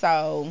mean?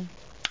 So,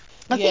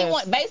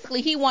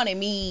 he wanted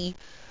me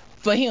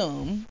for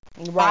him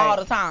all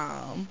the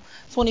time.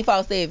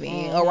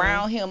 24/7,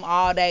 around him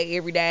all day,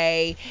 every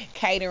day,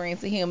 catering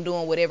to him,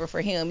 doing whatever for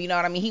him. You know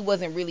what I mean? He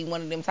wasn't really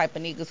one of them type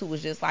of niggas who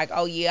was just like,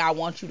 oh yeah, I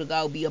want you to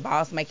go be a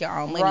boss, make your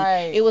own money.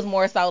 Right. It was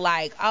more so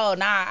like, oh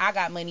nah, I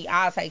got money,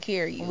 I'll take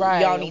care of you.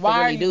 Right. Y'all need to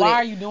really do that. Why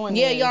are you doing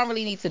this? Yeah, you don't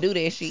really need to do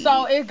that shit.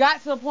 So it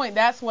got to the point,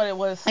 that's what it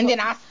was. And then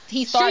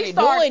he started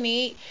doing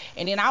it,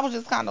 and then I was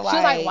just kind of like, she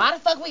was like, why the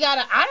fuck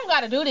I don't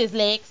gotta do this,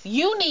 Lex.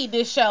 You need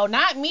this show,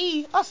 not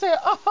me. I said,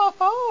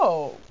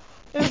 oh,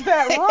 is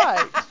that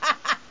right?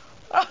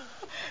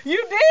 You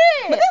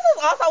did. But this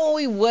is also when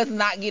we was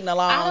not getting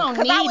along.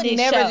 Because I would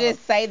never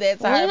just say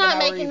that to her. We're not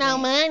making no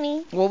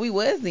money. Well, we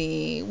wasn't.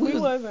 We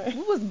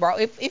was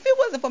broke. If it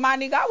wasn't for my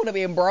nigga, I would have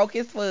been broke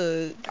as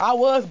fuck. I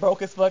was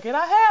broke as fuck, and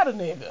I had a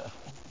nigga.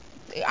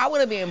 I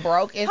would have been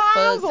broke as fuck.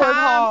 Times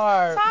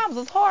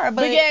was hard.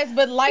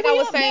 But like I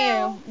was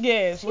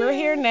saying, we're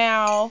here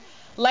now.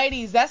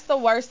 Ladies, that's the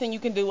worst thing you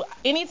can do.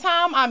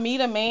 Anytime I meet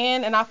a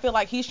man and I feel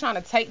like he's trying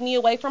to take me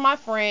away from my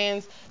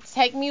friends,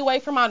 take me away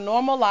from my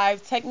normal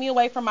life, take me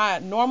away from my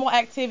normal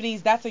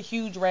activities, that's a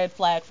huge red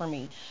flag for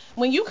me.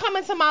 When you come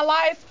into my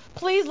life,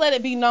 please let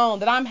it be known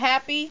that I'm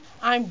happy,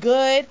 I'm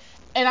good,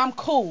 and I'm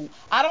cool.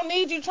 I don't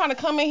need you trying to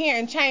come in here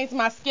and change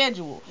my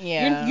schedule.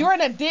 Yeah. You're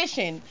an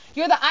addition.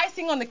 You're the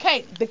icing on the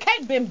cake. The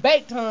cake been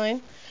baked,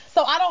 hun.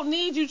 So I don't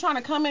need you trying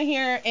to come in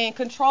here and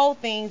control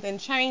things and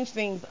change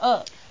things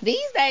up.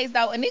 These days,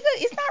 though, a nigga,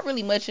 it's not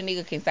really much a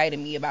nigga can say to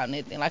me about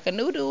nothing. Like, a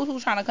new dude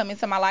who's trying to come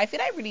into my life,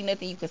 it ain't really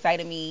nothing you can say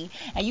to me.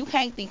 And you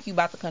can't think you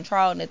about to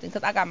control nothing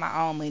because I got my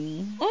own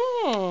money.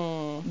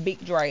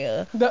 Big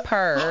Drea.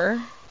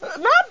 Per.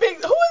 Not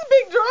Big. Who is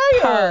Big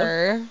Drea?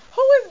 Per.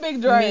 Who is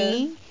Big Drea?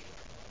 Me.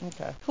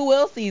 Okay. Who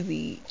else is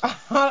he?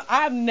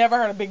 I've never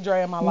heard of Big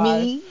Drea in my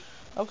life. Me.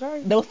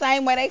 Okay. The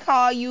same way they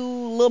call you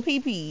Lil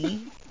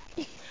PP.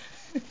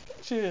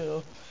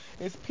 Chill.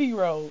 It's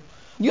P-Roll.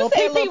 You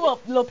said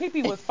Lil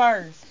PP was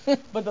first,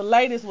 but the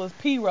latest was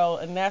P-Roll,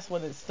 and that's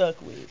what it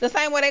stuck with. The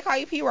same way they call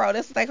you P-Roll,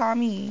 that's what they call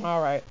me.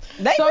 All right.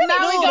 They so really now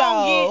do, we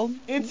gonna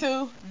get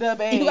into the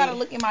bag. You gotta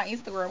look at my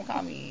Instagram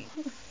comments.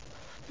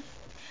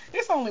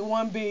 It's only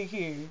one big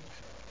here,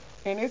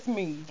 and it's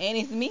me. And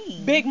it's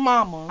me. Big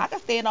Mama. I can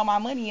stand on my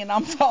money, and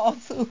I'm tall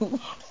too.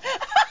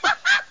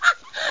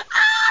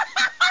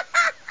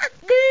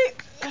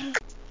 Big.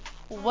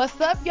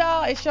 What's up,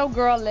 y'all? It's your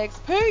girl Lex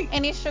P.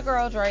 And it's your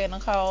girl Drea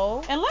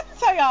Nicole. And let me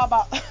tell y'all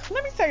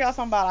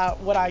something about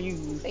what I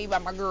use. Tell you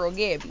about my girl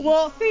Gabby.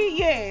 Well, see,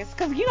 yes,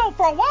 cause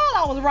for a while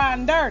I was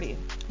riding dirty.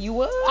 You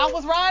was? I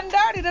was riding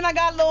dirty, then I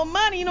got a little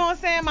money, you know what I'm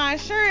saying, my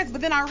insurance, but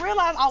then I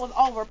realized I was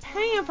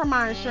overpaying for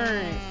my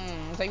insurance.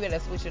 So you better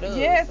switch it up.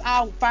 Yes,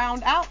 I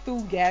found out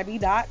through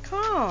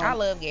Gabby.com. I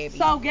love Gabby.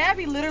 So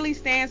Gabby literally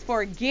stands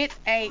for Get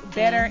a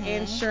Better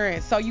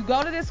Insurance. So you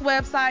go to this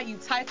website, you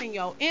type in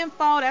your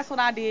info. That's what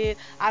I did.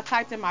 I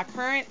typed in my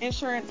current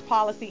insurance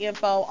policy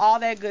info, all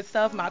that good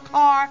stuff, my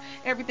car,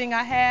 everything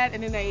I had,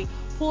 and then they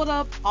pulled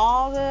up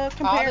all the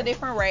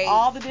different rates.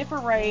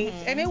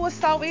 And it was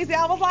so easy.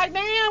 I was like,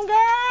 damn,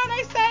 girl,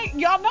 they say,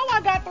 y'all know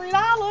I got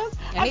 $3.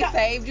 And it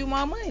saved you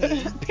more money.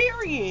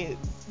 Period.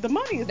 The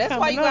money is That's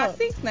coming why you up. got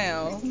 6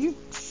 now.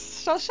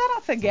 So shout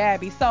out to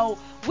Gabby. So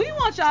we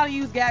want y'all to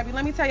use Gabby.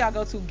 Let me tell y'all,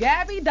 go to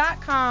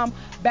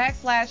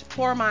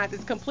Gabby.com/PoorMinds.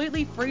 It's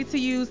completely free to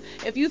use.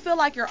 If you feel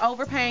like you're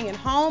overpaying in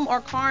home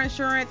or car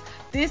insurance,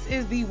 this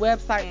is the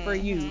website for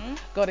you.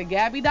 Go to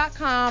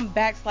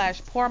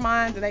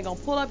Gabby.com/PoorMinds, and they're going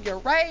to pull up your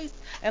rates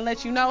and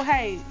let you know,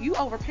 hey, you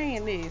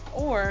overpaying this.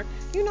 Or,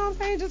 you know what I'm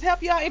saying, just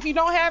help you out if you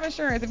don't have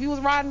insurance. If you was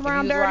riding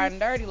around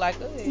dirty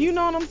like us. You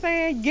know what I'm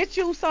saying? Get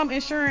you some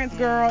insurance,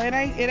 girl. It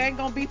ain't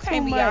going to be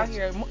too much.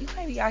 You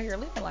can't be out here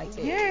living like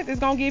that. Yes, it's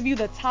going to give you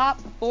the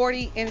top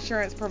 40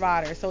 insurance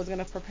providers. So it's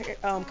going to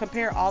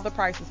compare all the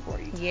prices for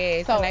you.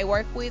 Yes, so, and they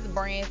work with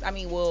brands,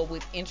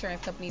 with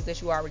insurance companies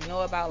that you already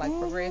know about, like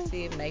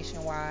Progressive,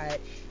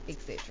 Nationwide,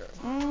 etc.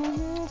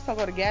 So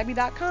go to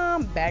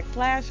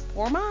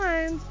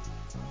Gabby.com/PoorMinds.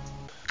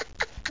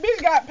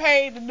 Bitch got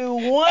paid to do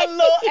one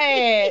little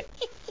ad.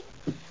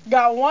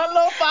 Got one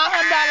little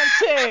 $500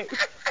 check.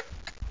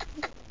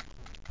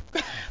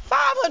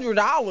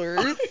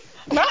 $500?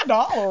 Not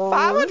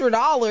dollars.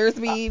 $500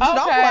 means okay,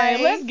 don't play.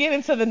 Let's get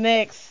into the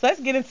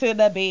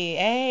bed.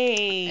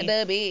 Hey.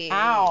 The bed.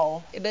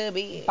 Ow. The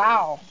bed.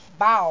 Bow.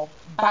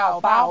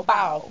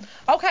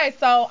 Okay,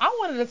 so I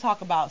wanted to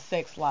talk about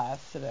sex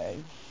lives today.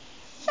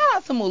 Shout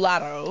out to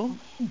Mulatto.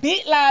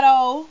 Big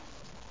Lotto.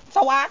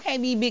 So why I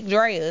can't be Big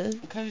Drea?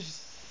 Because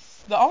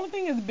the only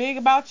thing that's big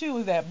about you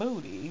is that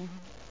booty.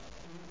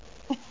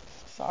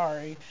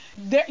 Sorry.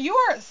 You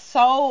are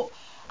so...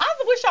 I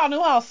wish y'all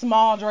knew how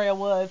small Drea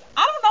was.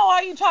 I don't know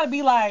why you try to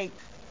be like...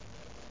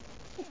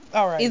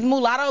 All right. Is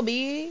Mulatto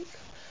big?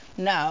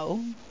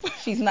 No,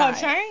 she's not.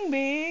 Her chain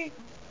big.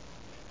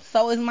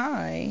 So is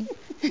mine.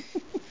 Can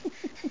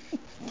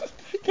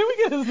we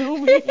get a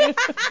zoom in?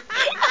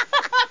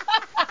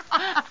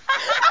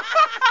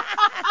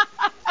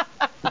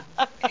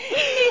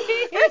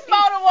 It's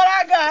more than what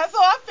I got, so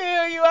I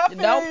feel you.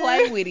 Don't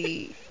play with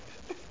it.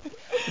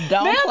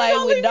 Don't play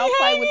with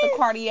the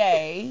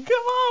Cartier.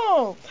 Come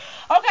on.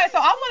 Okay, so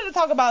I wanted to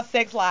talk about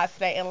sex lies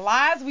today and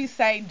lies we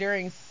say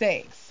during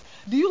sex.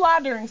 Do you lie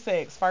during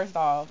sex, first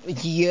off?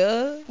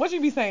 Yeah. What you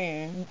be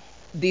saying?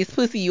 This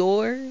pussy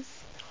yours?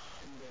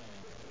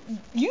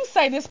 You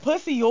say this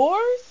pussy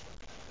yours?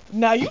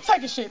 Now you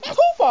taking shit too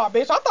far,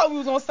 bitch. I thought we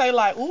was gonna say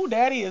like, ooh,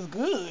 daddy is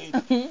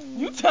good.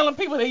 You telling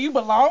people that you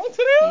belong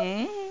to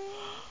them?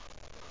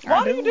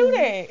 Why do you do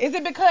that? Is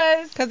it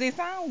because it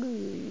sounds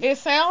good? It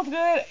sounds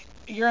good.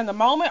 You're in the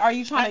moment. Are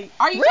you trying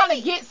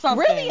to get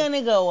something? Really, a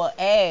nigga will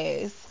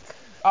ask.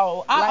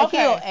 Oh,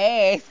 he'll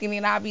ask, and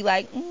then I'll be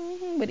like,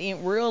 but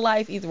in real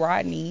life, it's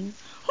Rodney's.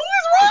 Who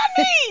is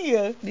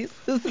Rodney? This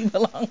pussy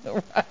belongs to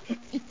Rodney.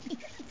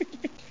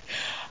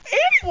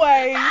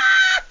 Anyway,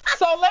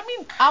 so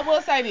I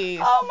will say this.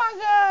 Oh my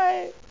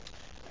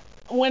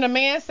God. When a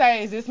man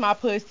says, this my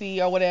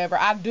pussy or whatever,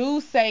 I do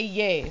say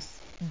yes.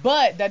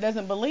 But that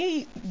doesn't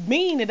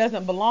mean it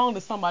doesn't belong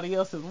to somebody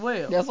else as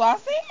well. That's what I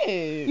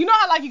said. You know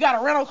how like you got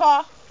a rental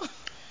car?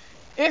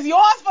 It's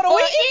yours for the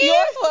weekend. It's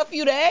yours for a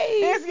few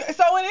days.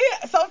 So it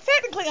is. So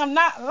technically, I'm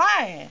not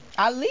lying.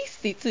 I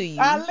leased it to you.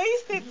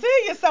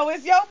 So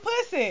it's your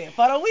pussy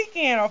for the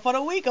weekend or for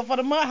the week or for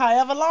the month,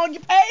 however long you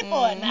pay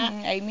for it. Now.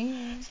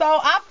 Amen. So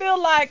I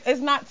feel like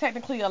it's not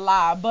technically a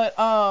lie, but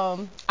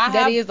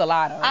that is a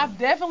lie though. I've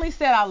definitely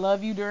said I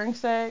love you during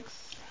sex.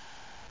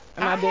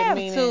 And I didn't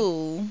mean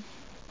it.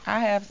 I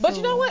have to. But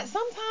you know what?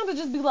 Sometimes it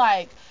just be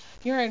like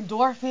your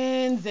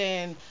endorphins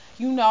and,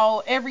 you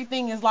know,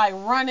 everything is like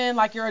running,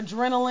 like your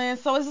adrenaline.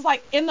 So it's just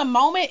like in the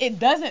moment, it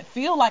doesn't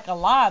feel like a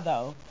lie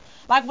though.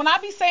 Like when I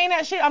be saying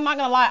that shit, I'm not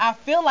gonna lie, I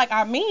feel like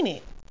I mean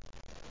it.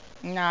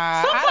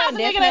 Nah, sometimes a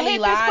nigga that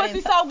hit this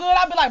pussy so good,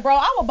 I be like, bro,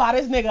 I would buy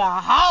this nigga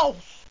a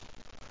house.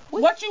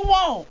 What you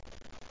want?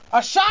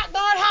 A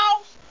shotgun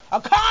house? A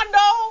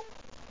condo?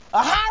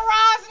 A high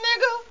rise,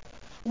 nigga?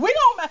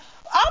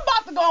 I'm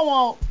about to go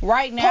on.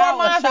 Right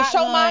now, a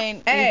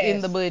shotgun is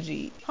in the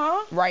budget.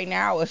 Huh? Right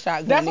now, a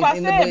shotgun that's is what I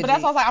in said, the budget. But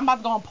that's what I was like, I'm about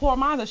to go on Poor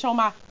Minds and show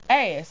my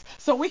ass.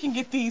 So we can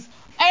get these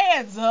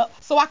ads up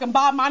so I can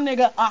buy my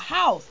nigga a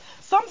house.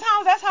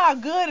 Sometimes that's how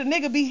good a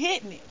nigga be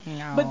hitting it.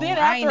 No, but then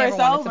I ain't never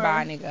wanted over, to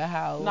buy a nigga a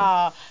house.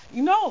 Nah,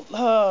 you know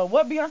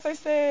what Beyonce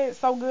said?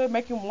 So good,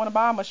 make you want to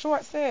buy him a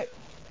short set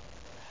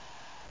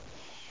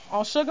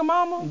on Sugar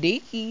Mama.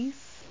 Dickies.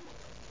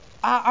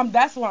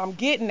 That's what I'm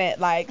getting at.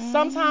 Like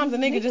sometimes a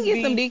nigga just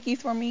get some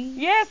Dickies for me.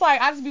 Yeah, it's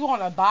like I just be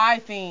wanting to buy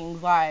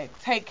things, like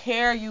take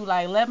care of you,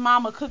 like let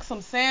mama cook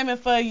some salmon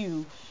for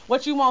you.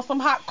 What you want? Some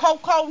hot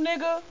cocoa,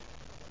 nigga?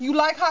 You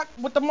like hot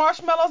with the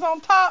marshmallows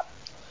on top?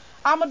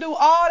 I'ma do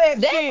all that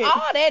shit.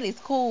 All that is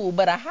cool,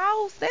 but a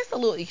house, that's a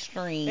little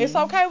extreme. It's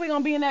okay, we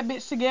gonna be in that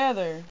bitch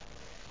together.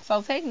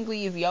 So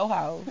technically it's your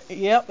house.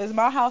 Yep, it's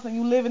my house and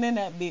you living in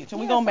that bitch. And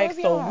we gonna make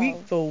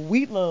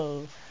sweet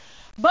love.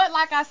 But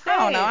like I said,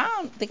 I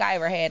don't think I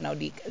ever had no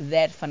dick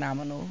that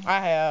phenomenal.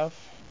 I've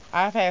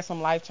had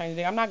some life changing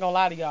dick. I'm not gonna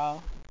lie to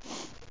y'all.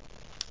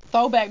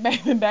 Throwback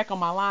baby back on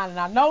my line, and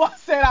I know I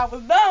said I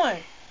was done.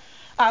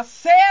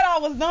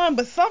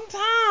 But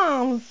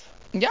sometimes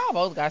y'all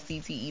both got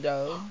CTE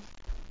though.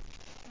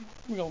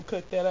 We gonna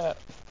cut that up.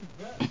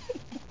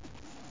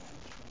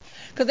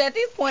 Cause at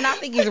this point I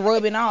think it's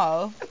rubbing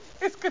off.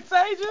 It's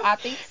contagious? I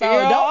think so.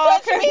 Don't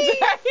touch me.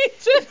 I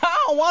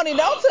don't want it.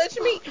 Don't touch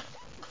me.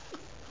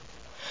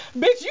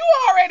 Bitch, you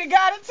already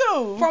got it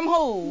too. From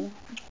who?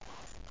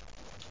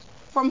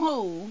 From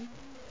who?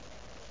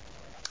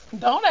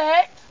 Don't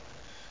act.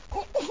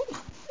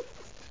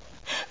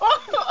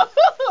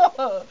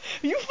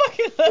 You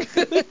fucking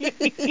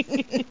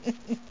ugly.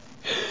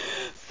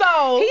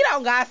 So he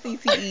don't got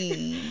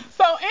CTE.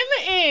 So in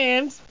the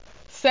end,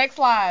 sex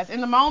lies.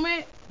 In the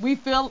moment, we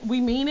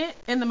mean it.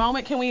 In the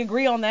moment, can we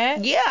agree on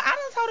that? Yeah, I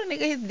done told a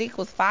nigga his dick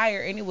was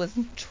fire and it was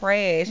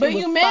trash. But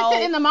you meant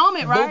it in the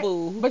moment, right?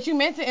 Boo-boo. But you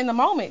meant it in the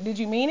moment. Did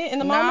you mean it in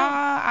the moment?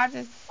 Nah, I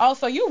just. Oh,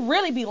 so you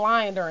really be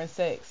lying during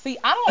sex. See,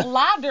 I don't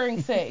lie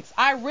during sex.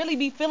 I really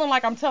be feeling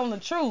like I'm telling the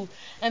truth.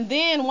 And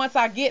then once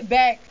I get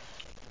back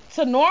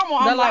to normal,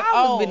 I'm like, the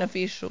lie was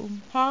beneficial.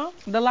 Huh?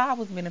 The lie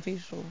was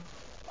beneficial.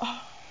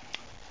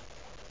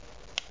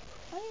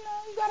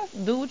 You gotta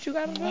do what you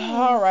gotta do.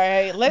 All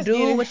right, let's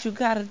do what you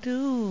gotta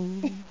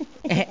do.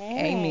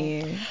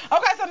 Amen.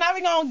 Okay, so now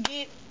we're gonna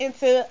get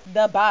into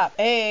the bop.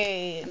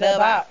 Hey, the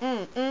bop.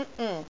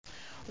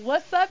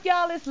 What's up,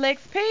 y'all? It's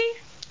Lex P.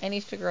 And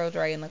it's your girl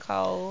Dre and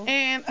Nicole.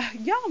 And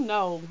y'all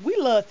know we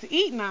love to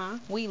eat now.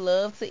 We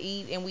love to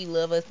eat and we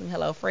love us some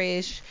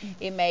HelloFresh.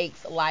 It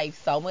makes life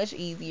so much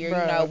easier.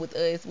 Bruh. You know, with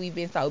us, we've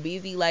been so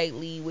busy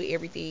lately with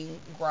everything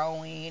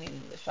growing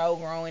and the show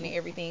growing and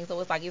everything. So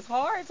it's like it's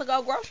hard to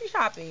go grocery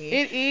shopping.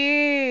 It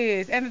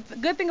is. And the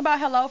good thing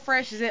about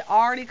HelloFresh is it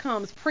already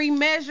comes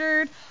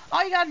pre-measured.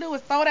 All you gotta do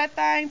is throw that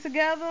thing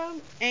together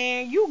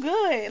and you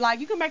good. Like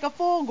you can make a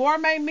full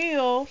gourmet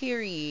meal.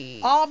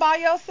 Period. All by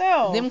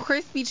yourself. Them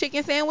crispy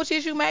chicken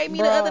sandwiches you made me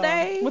the other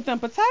day. With them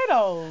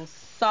potatoes.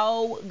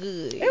 So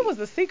good. It was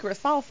the secret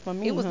sauce for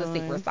me. It was the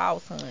secret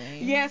sauce, honey.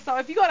 Yeah, so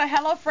if you go to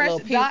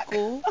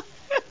HelloFresh.com.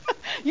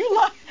 You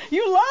love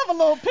a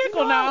little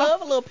pickle now. I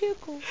love a little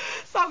pickle.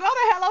 So go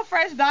to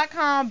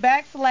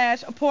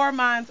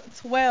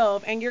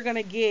HelloFresh.com/PoorMinds12 and you're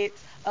gonna get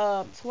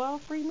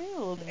 12 free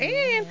meals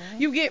and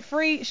you get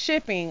free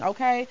shipping.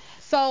 Okay,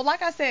 so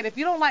like I said, if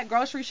you don't like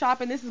grocery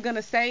shopping, this is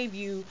gonna save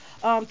you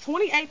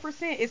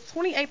 28%. It's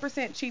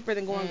 28% cheaper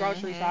than going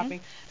grocery shopping.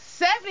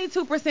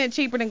 72%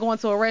 cheaper than going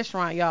to a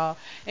restaurant, y'all.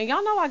 And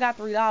y'all know I got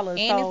 $3. And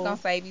it's gonna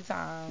save you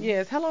time.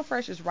 Yes,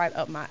 HelloFresh is right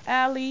up my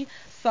alley.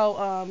 So,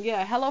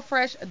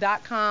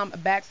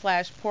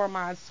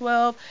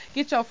 HelloFresh.com/PoorMinds12.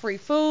 Get your free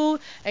food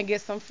and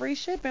get some free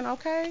shipping,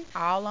 okay?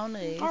 All on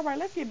us. All right,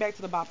 let's get back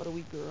to the bop of the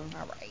week, girl.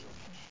 All right.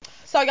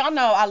 So, y'all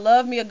know I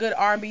love me a good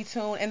R&B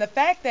tune. And the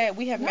fact that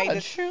we have made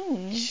this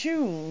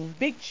tune.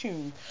 Big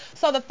tune.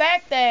 So, the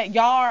fact that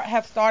y'all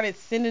have started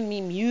sending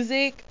me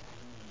music,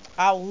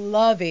 I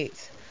love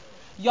it.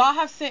 Y'all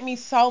have sent me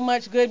so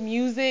much good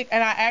music.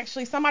 And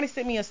somebody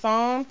sent me a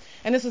song.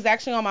 And this was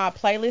actually on my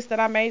playlist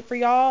that I made for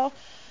y'all.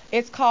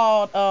 It's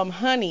called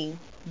Honey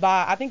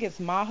by, I think it's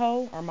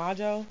Majo or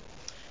Majo.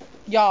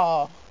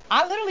 Y'all,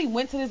 I literally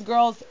went to this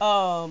girl's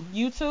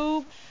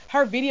YouTube.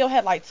 Her video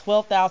had like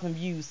 12,000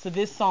 views to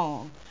this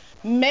song.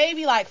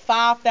 Maybe like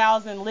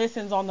 5,000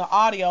 listens on the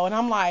audio. And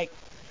I'm like,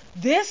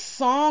 this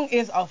song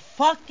is a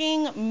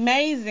fucking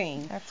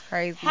amazing. That's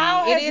crazy.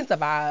 It is a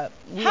vibe.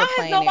 How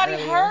has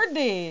nobody heard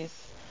this?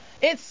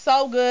 It's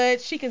so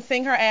good. She can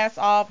sing her ass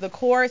off. The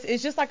chorus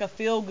is just like a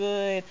feel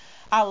good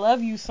I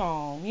love you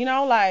song, you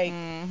know, like.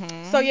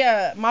 So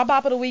yeah, my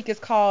bop of the week is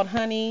called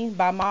Honey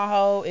by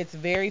Maho. It's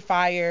very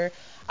fire.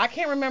 I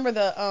can't remember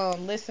the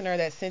listener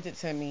that sent it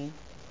to me,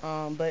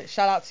 but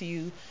shout out to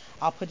you.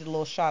 I'll put a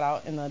little shout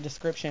out in the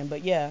description.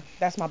 But yeah,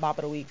 that's my bop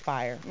of the week,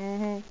 fire.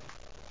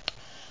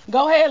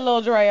 Go ahead,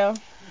 Lil Drea.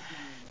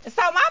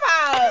 So my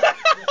bop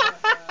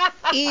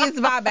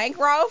is by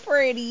Bankroll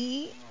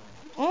Freddie.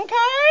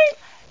 Okay.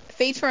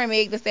 Featuring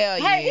Meg Thee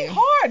Stallion. Hey, he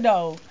hard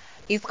though.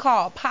 It's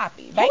called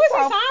Poppy. Who is he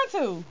signed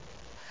to?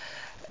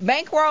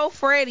 Bankroll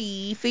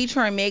Freddie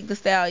featuring Meg Thee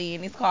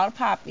Stallion. It's called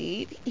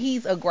Poppy.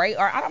 He's a great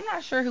artist. I'm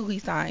not sure who he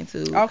signed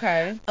to.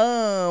 Okay.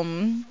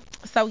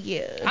 So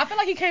yeah. I feel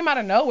like he came out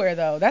of nowhere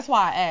though. That's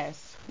why I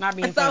asked. Not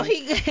being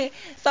funny.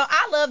 So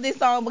I love this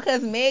song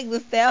because Meg Thee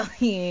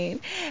Stallion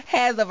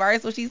has a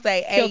verse where she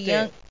say, "Hey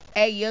young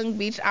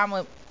bitch,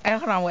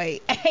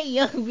 Hey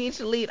young bitch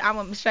lit,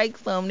 I'ma shake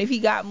some. And if he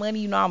got money,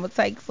 you know I'ma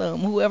take some.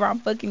 Whoever I'm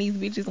fucking these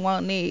bitches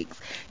want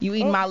next. You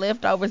eating my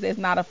leftovers, that's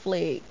not a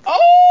flex."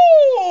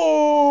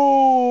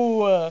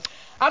 Oh,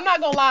 I'm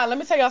not gonna lie. Let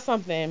me tell y'all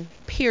something.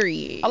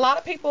 Period. A lot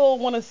of people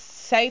want to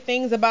say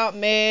things about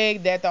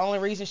Meg that the only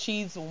reason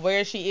she's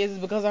where she is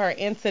because of her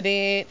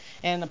incident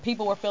and the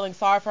people were feeling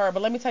sorry for her.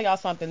 But let me tell y'all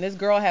something. This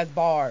girl has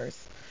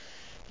bars.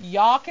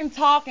 Y'all can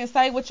talk and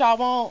say what y'all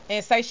want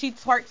and say she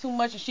twerk too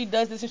much and she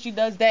does this and she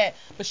does that,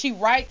 but she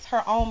writes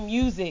her own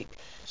music.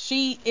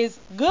 She is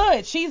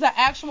good. She's an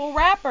actual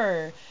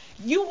rapper.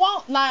 You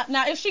won't now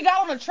if she got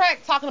on the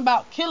track talking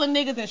about killing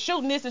niggas and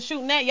shooting this and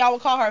shooting that, y'all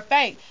would call her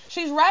fake.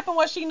 She's rapping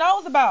what she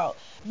knows about.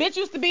 Bitch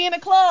used to be in the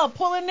club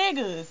pulling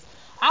niggas.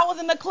 I was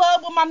in the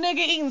club with my nigga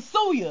eating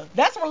suya.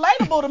 That's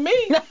relatable to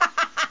me.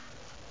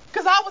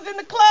 Cause I was in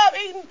the club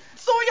eating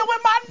suya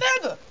with my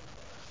nigga.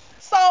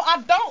 So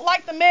I don't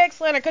like the Meg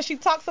slander because she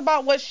talks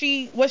about what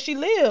she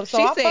lives. So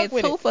she I said fuck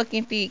with too it.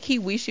 fucking thick. He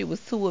wish it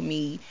was two of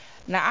me.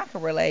 Now I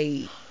can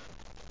relate.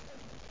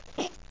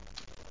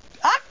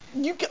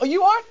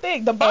 You are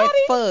thick. The body,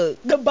 fuck.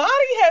 The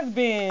body has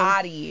been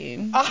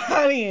Audience.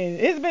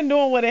 It's been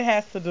doing what it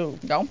has to do.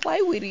 Don't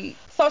play with it.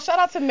 So shout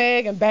out to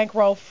Meg and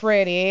Bankroll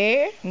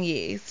Freddie.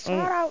 Yes.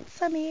 Shout out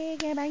to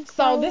Meg and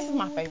Bankroll. So this is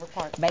my favorite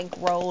part.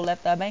 Bankroll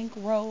at the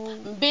bankroll.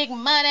 Big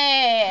money.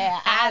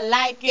 I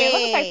like it.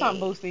 Let me say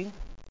something, Boosie.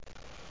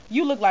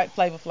 You look like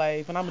Flavor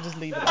Flav, and I'm gonna just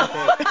leave it like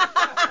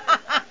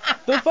that.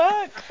 The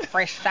fuck?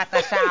 Fresh out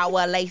the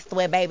shower, laced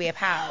with baby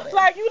powder.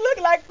 Like you look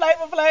like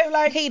Flavor Flav.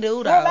 Like he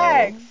do though.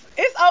 Relax.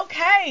 It's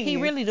okay. He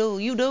really do.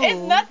 You do. It's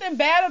nothing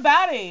bad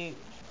about it.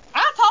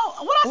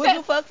 Would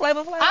you fuck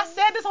Flavor Flav? I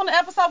said this on the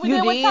episode we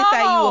did with Tahoe. You did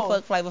say you would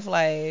fuck Flavor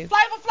Flav.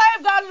 Flavor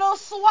Flav got a little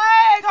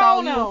swag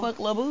on him. So you would fuck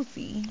Lil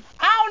Boosie?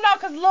 I don't know,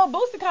 cause Lil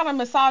Boosie kind of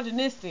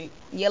misogynistic.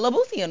 Yeah, Lil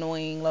Boosie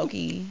annoying, low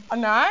key.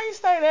 No, I ain't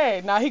say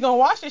that. Now he gonna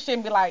watch this shit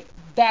and be like,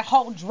 that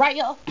whole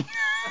Drea.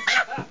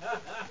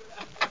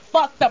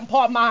 Fuck them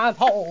poor man's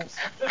hoes.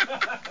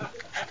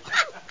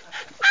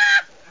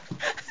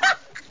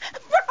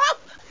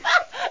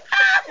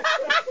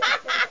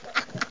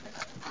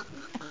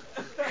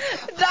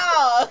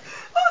 Dog.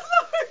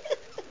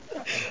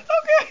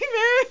 Okay,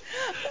 man.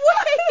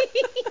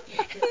 Wait.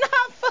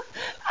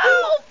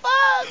 Oh,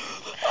 fuck.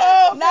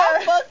 Oh,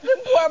 not fuck them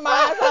poor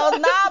man's hoes.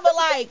 Nah, but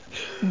like,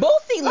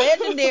 Boosie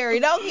legendary.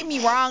 Don't get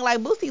me wrong. Like,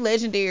 Boosie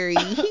legendary.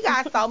 He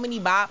got so many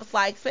bops.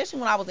 Like, especially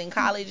when I was in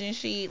college and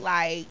shit.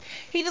 Like,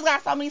 he just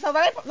got so many songs.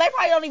 They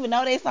probably don't even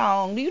know that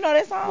song. Do you know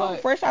that song?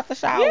 What? Fresh Out the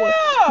Shower. Yeah.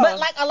 But,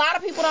 like, a lot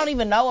of people don't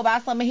even know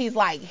about some of his,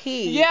 like,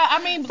 hits. Yeah,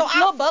 I mean. So,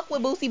 I'll fuck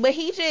with Boosie, but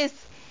he just,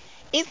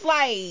 it's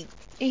like,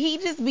 he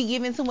just be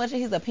giving too much of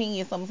his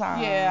opinion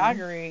sometimes. Yeah, I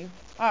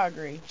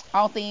agree.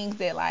 On things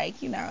that,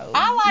 like, you know, you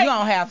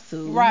don't have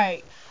to.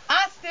 Right.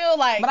 I still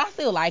like. But I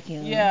still like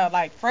him. Yeah,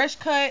 like Fresh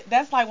Cut.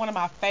 That's like one of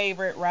my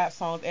favorite rap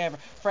songs ever.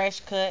 Fresh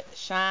Cut,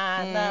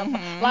 Shine.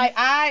 Like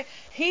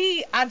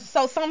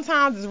so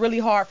sometimes it's really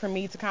hard for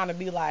me to kind of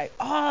be like,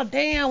 oh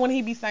damn, when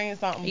he be saying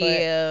something. But,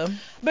 yeah.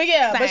 But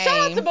yeah, Same. But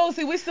shout out to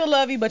Boosie. We still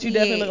love you, but you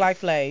definitely look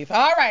like Flav.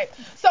 All right.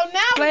 So now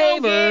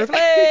Flavor we're gonna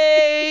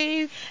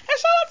Flav. And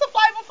shout out to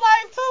Flavor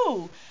Flav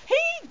too.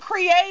 He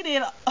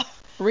created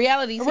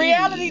reality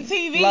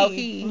TV. Low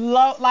key.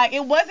 Like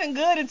it wasn't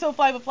good until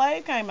Flavor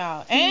Flav came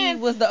out. And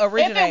he was the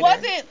originator. If it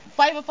wasn't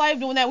Flavor Flav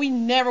doing that, we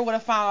never would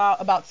have found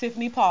out about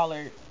Tiffany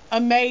Pollard.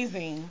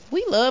 Amazing.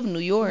 We love New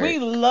York. We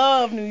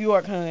love New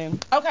York, honey.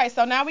 Okay,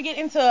 so now we get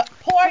into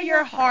Pour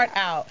Your Heart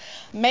Out.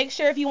 Make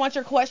sure if you want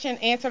your question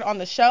answered on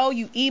the show,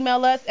 you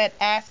email us at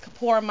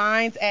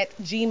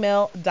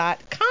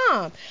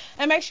askpourminds@gmail.com.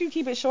 And make sure you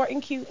keep it short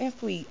and cute and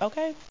sweet,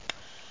 okay?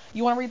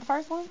 You want to read the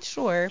first one?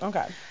 Sure.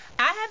 Okay.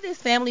 I have this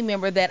family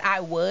member that I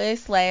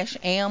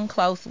was/am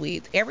close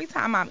with. Every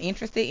time I'm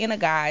interested in a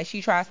guy,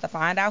 she tries to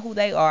find out who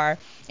they are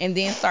and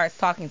then starts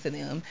talking to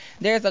them.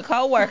 There's a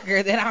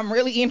coworker that I'm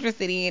really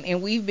interested in,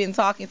 and we've been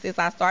talking since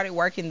I started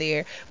working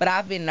there, but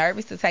I've been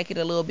nervous to take it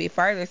a little bit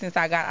further since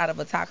I got out of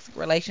a toxic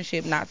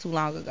relationship not too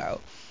long ago.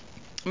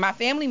 My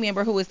family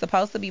member, who is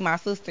supposed to be my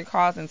sister,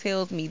 calls and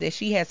tells me that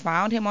she has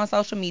found him on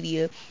social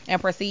media and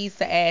proceeds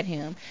to add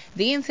him.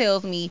 Then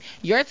tells me,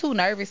 "You're too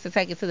nervous to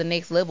take it to the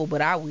next level,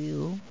 but I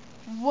will."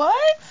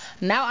 What?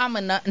 Now I'm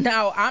not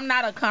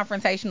a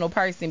confrontational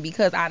person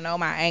because I know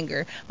my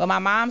anger. But my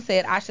mom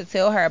said I should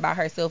tell her about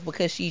herself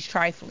because she's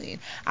trifling.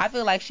 I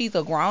feel like she's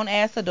a grown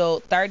ass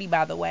adult, 30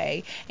 by the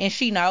way, and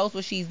she knows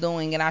what she's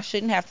doing, and I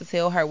shouldn't have to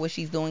tell her what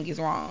she's doing is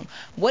wrong.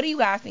 What do you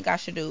guys think I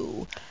should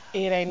do?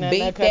 It ain't nothing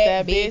Beat to cut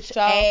that bitch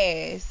off.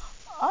 ass.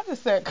 I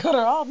just said cut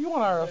her off. You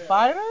want her to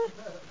fight her?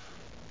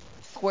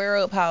 Square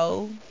up,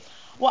 hoe.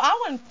 Well, I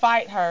wouldn't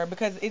fight her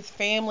because it's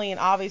family and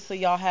obviously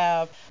y'all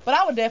have, but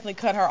I would definitely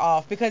cut her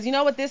off because you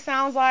know what this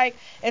sounds like?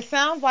 It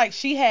sounds like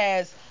she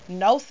has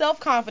no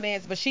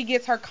self-confidence, but she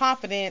gets her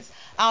confidence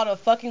out of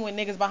fucking with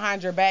niggas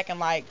behind your back and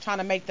like trying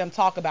to make them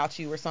talk about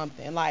you or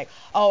something. Like,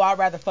 oh, I'd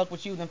rather fuck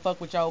with you than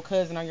fuck with your old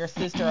cousin or your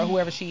sister or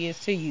whoever she is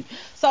to you.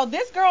 So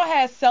this girl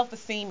has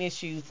self-esteem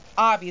issues,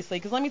 obviously,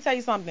 because let me tell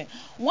you something.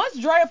 Once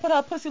Drea put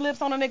her pussy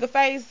lips on a nigga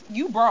face,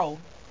 you bro.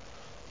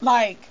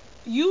 Like,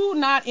 you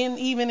not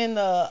even in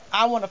the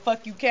I want to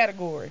fuck you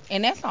category.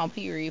 And that's on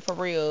period, for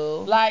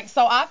real. Like,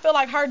 so I feel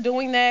like her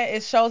doing that,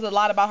 it shows a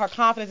lot about her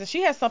confidence, and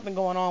she has something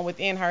going on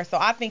within her. So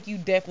I think you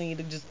definitely need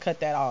to just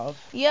cut that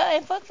off. Yeah,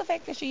 and fuck the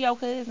fact that she your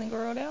cousin,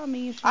 girl. That don't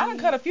mean shit. I done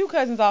cut a few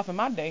cousins off in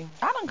my day.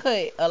 I done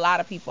cut a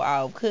lot of people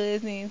off.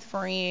 Cousins,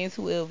 friends,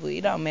 whoever.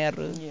 It don't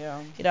matter. Yeah.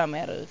 It don't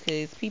matter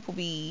because people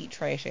be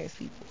trash ass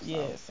people. So.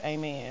 Yes,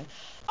 amen.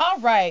 All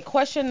right,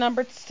 question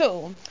number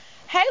 2.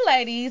 Hey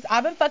ladies,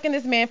 I've been fucking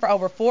this man for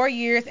over 4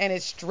 years and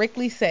it's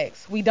strictly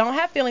sex. We don't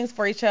have feelings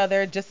for each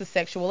other, just a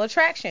sexual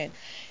attraction.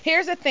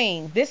 Here's the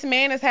thing, this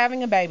man is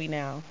having a baby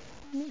now.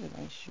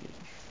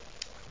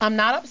 I'm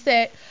not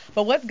upset,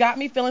 but what's got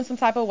me feeling some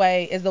type of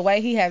way is the way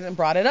he hasn't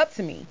brought it up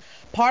to me.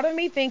 Part of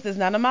me thinks it's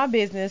none of my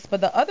business,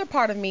 but the other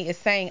part of me is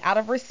saying out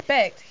of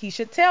respect, he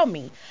should tell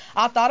me.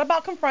 I thought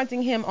about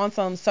confronting him on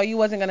some so you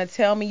wasn't going to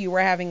tell me you were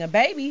having a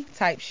baby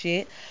type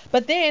shit.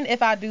 But then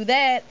if I do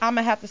that, I'm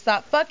going to have to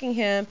stop fucking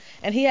him,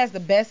 and he has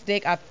the best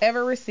dick I've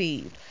ever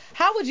received.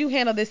 How would you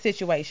handle this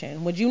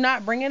situation? Would you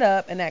not bring it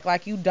up and act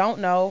like you don't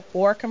know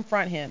or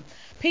confront him?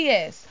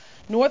 P.S.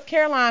 North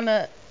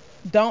Carolina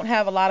don't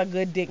have a lot of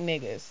good dick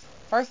niggas.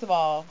 First of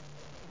all,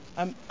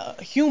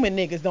 human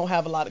niggas don't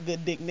have a lot of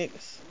good dick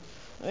niggas.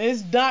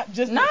 It's not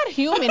just not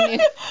human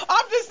niggas.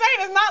 I'm just saying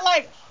it's not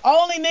like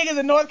only niggas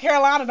in North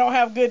Carolina don't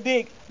have good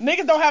dick.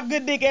 Niggas don't have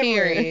good dick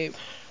everywhere. Period.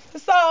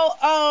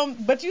 So,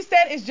 but you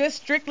said it's just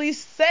strictly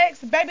sex,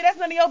 baby. That's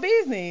none of your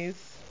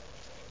business.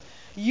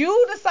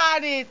 You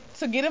decided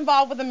to get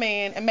involved with a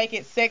man and make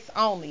it sex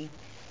only.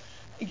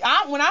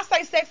 When I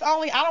say sex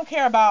only, I don't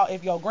care about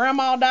if your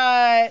grandma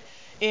died,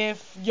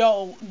 if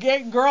your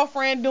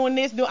girlfriend doing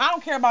this, I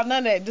don't care about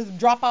none of that. Just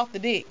drop off the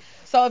dick.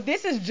 So if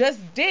this is just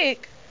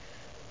dick,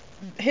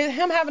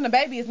 him having a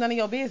baby is none of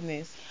your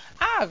business.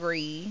 I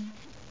agree.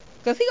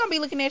 Because he gonna be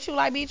looking at you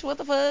like, bitch, what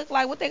the fuck?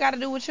 Like, what they got to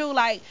do with you?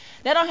 Like,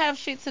 they don't have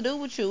shit to do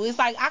with you. It's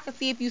like, I could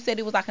see if you said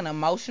it was like an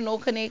emotional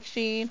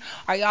connection.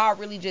 Are y'all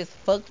really just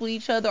fucked with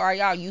each other? Are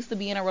y'all used to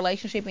be in a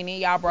relationship and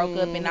then y'all broke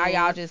up and now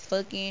y'all just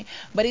fucking?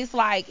 But it's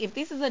like, if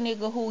this is a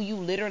nigga who you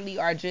literally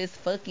are just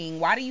fucking,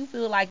 why do you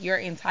feel like you're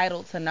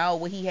entitled to know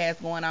what he has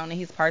going on in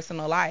his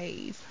personal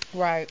life?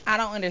 Right. I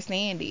don't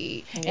understand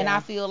it. Yeah. And I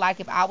feel like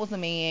if I was a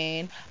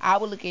man, I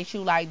would look at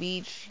you like,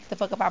 bitch, get the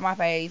fuck up out my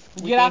face.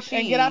 Get out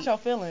your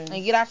feelings.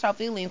 And get out your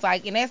feelings.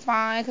 Like, and that's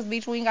fine, because,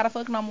 bitch, we ain't got to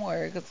fuck no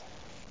more. Because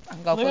I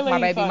can go Literally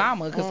fuck my baby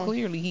mama, because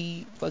clearly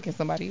he fucking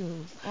somebody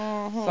else.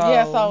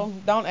 Mm-hmm. So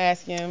don't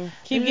ask him.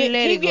 Keep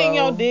getting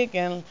your dick,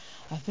 and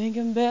I think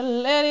I'm better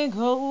let it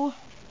go.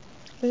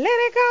 Let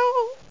it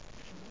go.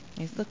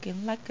 It's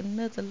looking like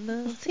another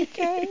love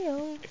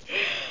TKO.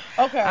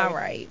 Okay. All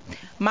right.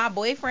 My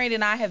boyfriend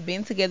and I have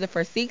been together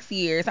for 6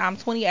 years. I'm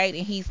 28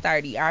 and he's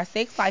 30. Our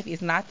sex life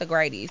is not the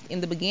greatest. In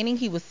the beginning,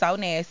 he was so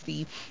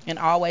nasty and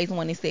always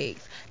wanted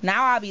sex.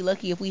 Now I'll be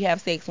lucky if we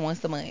have sex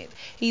once a month.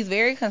 He's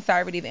very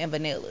conservative and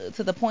vanilla,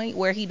 to the point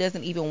where he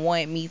doesn't even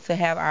want me to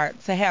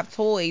have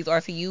toys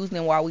or to use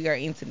them while we are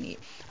intimate.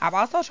 I've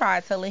also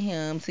tried telling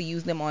him to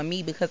use them on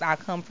me because I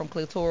come from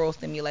clitoral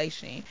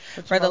stimulation.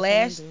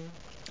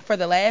 For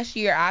the last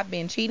year, I've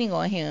been cheating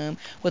on him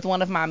with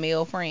one of my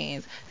male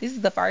friends. This is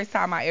the first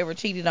time I ever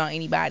cheated on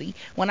anybody.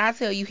 When I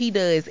tell you he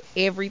does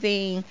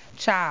everything,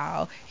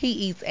 child, he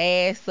eats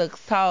ass,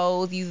 sucks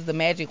toes, uses the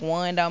magic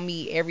wand on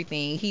me,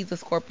 everything. He's a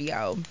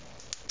Scorpio.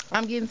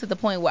 I'm getting to the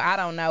point where I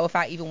don't know if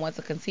I even want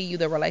to continue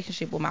the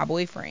relationship with my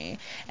boyfriend.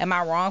 Am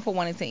I wrong for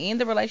wanting to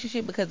end the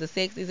relationship because the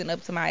sex isn't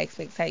up to my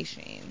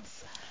expectations?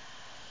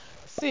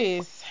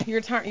 Sis, you're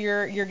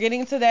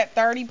getting to that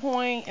 30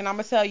 point, and I'm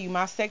gonna tell you,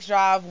 my sex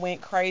drive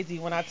went crazy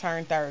when I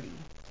turned 30.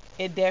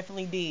 It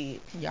definitely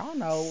did. Y'all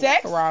know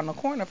sex it's around the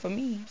corner for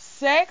me.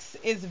 sex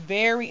is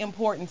very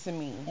important to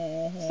me.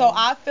 Mm-hmm. So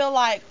I feel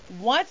like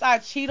once I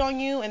cheat on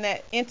you and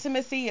that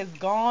intimacy is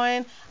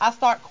gone, I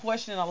start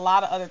questioning a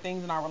lot of other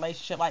things in our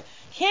relationship. Like,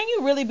 can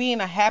you really be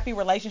in a happy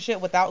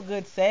relationship without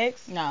good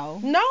sex?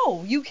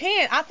 No, you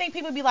can't. I think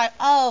people be like,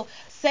 oh,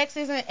 sex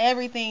isn't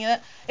everything.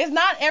 It's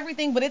not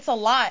everything, but it's a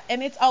lot,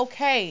 and it's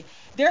okay.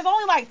 There's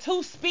only like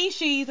 2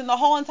 species in the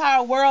whole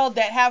entire world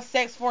that have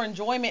sex for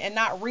enjoyment and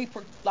not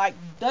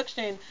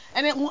reproduction,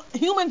 and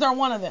humans are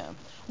one of them.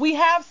 We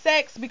have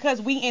sex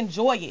because we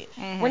enjoy it.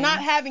 Mm-hmm. We're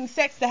not having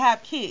sex to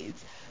have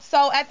kids.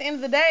 So at the end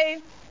of the day,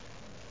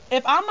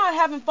 if I'm not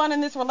having fun in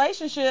this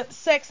relationship,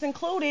 sex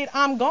included,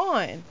 I'm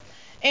gone.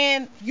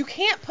 And you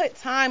can't put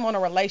time on a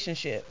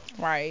relationship.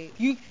 Right.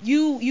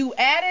 You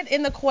added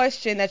in the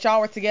question that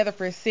y'all were together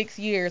for 6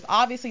 years.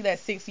 Obviously that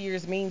 6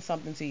 years means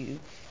something to you.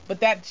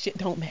 But that shit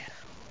don't matter.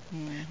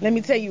 Mm-hmm. Let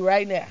me tell you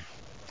right now.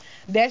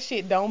 That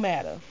shit don't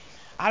matter.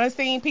 I done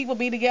seen people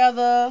be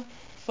together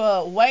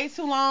for way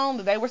too long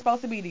that they were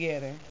supposed to be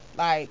together.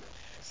 Like,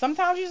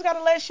 sometimes you just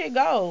gotta let shit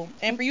go.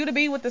 And for you to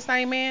be with the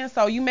same man,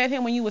 so you met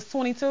him when you was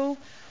 22,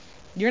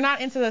 you're not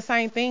into the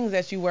same things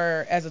that you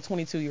were as a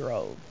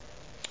 22-year-old.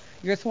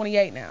 You're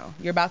 28 now.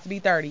 You're about to be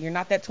 30. You're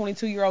not that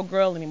 22-year-old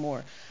girl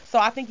anymore. So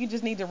I think you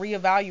just need to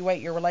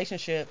reevaluate your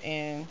relationship,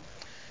 and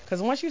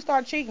because once you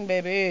start cheating,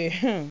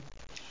 baby.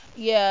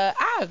 Yeah,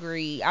 I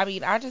agree. I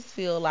mean, I just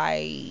feel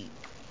like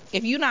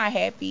if you're not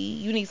happy,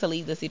 you need to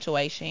leave the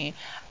situation.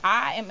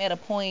 I am at a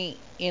point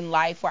in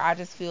life where I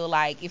just feel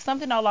like if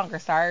something no longer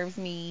serves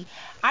me,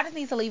 I just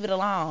need to leave it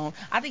alone.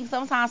 I think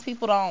sometimes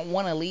people don't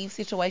want to leave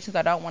situations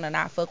or don't want to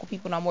not fuck with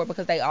people no more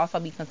because they also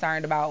be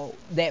concerned about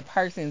that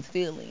person's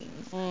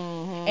feelings.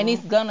 Mm-hmm. And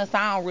it's gonna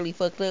sound really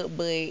fucked up,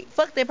 but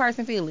fuck that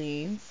person's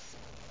feelings.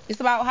 It's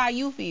about how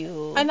you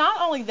feel. And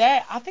not only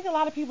that, I think a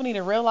lot of people need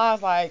to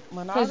realize, like,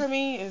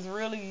 monogamy is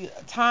really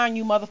tying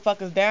you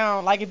motherfuckers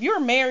down. Like, if you're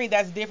married,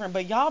 that's different.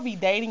 But y'all be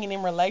dating and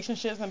in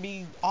relationships and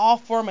be all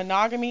for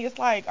monogamy. It's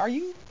like, are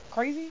you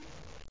crazy?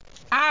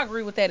 I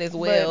agree with that as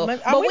well.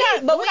 But we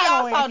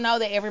also know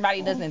that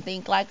everybody doesn't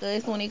think like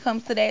us when it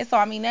comes to that. So,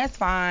 I mean, that's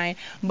fine.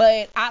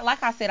 But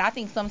like I said, I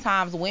think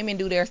sometimes women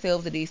do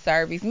themselves a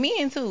disservice.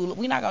 Men, too.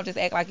 We're not going to just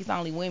act like it's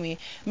only women.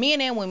 Men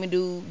and women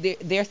do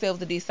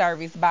themselves a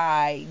disservice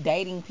by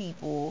dating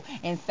people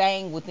and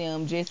staying with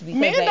them just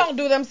because Men don't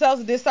do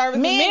themselves a disservice.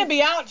 Men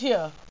be out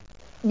here.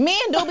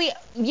 Men do be,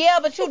 yeah,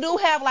 but you do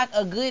have like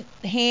a good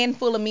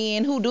handful of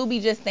men who do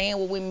be just staying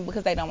with women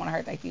because they don't want to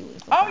hurt their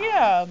feelings. Oh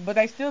yeah, but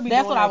they still be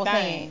That's doing what I was thing.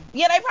 saying.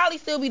 Yeah, they probably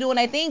still be doing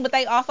their thing, but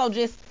they also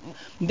just,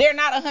 they're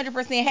not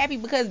 100% happy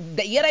because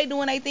they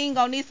doing their thing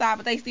on this side,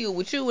 but they still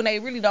with you and they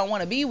really don't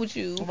want to be with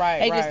you. Right.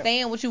 They just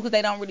staying with you because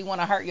they don't really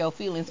want to hurt your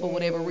feelings for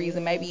whatever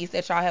reason. Maybe it's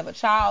that y'all have a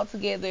child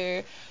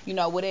together,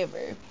 whatever.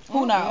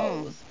 Who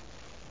knows?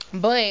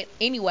 But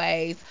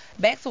anyways,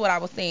 back to what I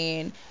was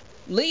saying.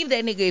 Leave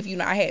that nigga if you're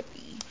not happy.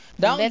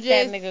 Don't let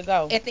just, that nigga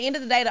go. At the end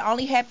of the day,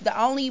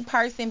 the only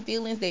person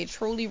feelings that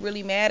truly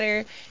really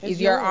matter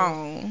is your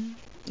own.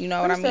 You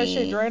know what I mean? That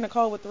shit drain the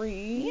cold with 3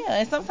 E's. Yeah,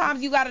 and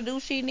sometimes you gotta do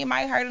shit and it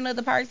might hurt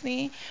another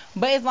person.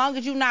 But as long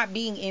as you're not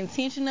being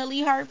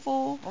intentionally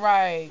hurtful,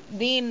 right?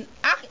 Then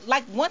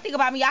one thing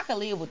about me, I can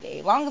live with that.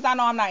 As long as I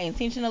know I'm not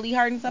intentionally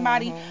hurting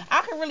somebody,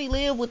 I can really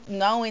live with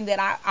knowing that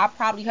I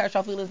probably hurt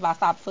your feelings by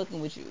stop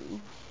fucking with you.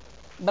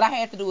 But I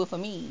had to do it for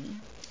me.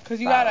 Cause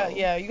you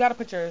gotta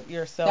put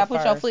yourself. Gotta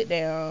put your foot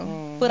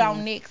down. Foot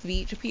on next,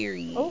 bitch.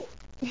 Period. Oh,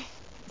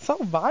 so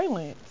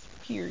violent.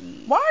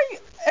 Period. Why are you?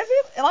 Is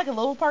it like a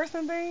little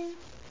person thing?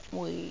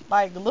 What?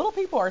 Like the little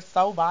people are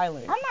so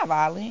violent. I'm not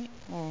violent.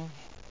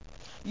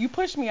 You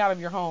pushed me out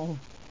of your home.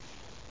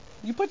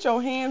 You put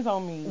your hands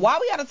on me. Why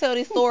we gotta tell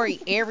this story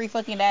every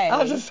fucking day?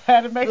 I just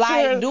had to make sure. So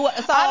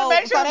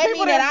that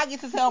means that I get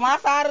to tell my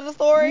side of the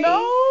story? No,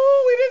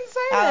 we didn't say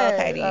that.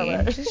 Okay,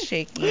 then. Right. Just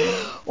checking.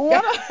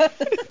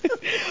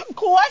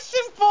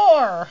 Question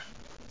 4.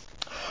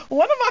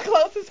 One of my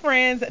closest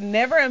friends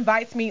never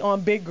invites me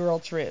on big girl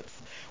trips.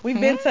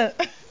 We've been to...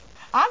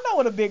 I know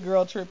what a big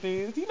girl trip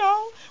is.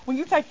 When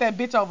you take that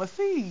bitch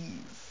overseas.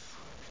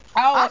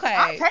 Oh, okay.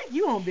 I take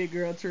you on big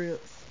girl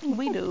trips.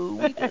 We do.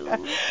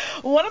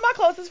 One of my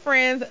closest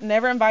friends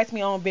never invites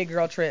me on big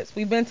girl trips.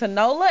 We've been to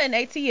NOLA and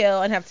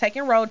ATL and have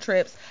taken road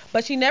trips,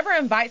 but she never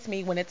invites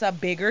me when it's a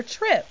bigger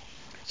trip.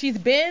 She's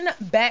been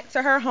back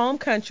to her home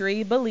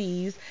country,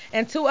 Belize,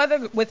 and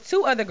with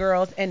two other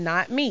girls and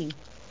not me.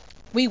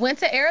 We went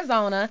to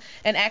Arizona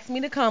and asked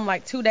me to come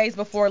like 2 days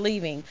before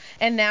leaving.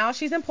 And now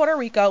she's in Puerto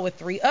Rico with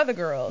 3 other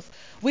girls.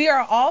 We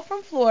are all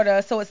from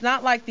Florida, so it's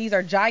not like these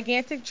are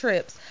gigantic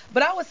trips.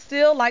 But I would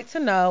still like to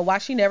know why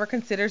she never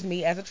considers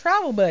me as a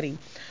travel buddy.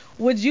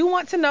 Would you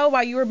want to know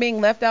why you were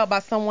being left out by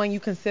someone you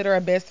consider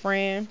a best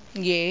friend?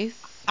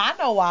 Yes. I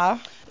know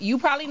why. You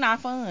probably not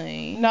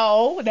fun.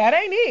 No, that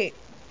ain't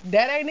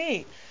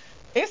it.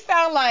 It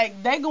sound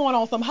like they going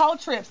on some whole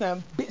trips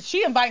and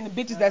she inviting the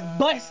bitches that's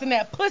busting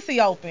that pussy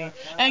open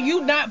and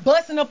you not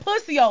busting the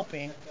pussy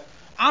open.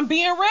 I'm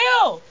being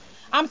real.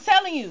 I'm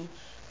telling you.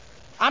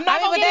 I'm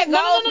not gonna get into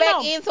that goes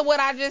back into what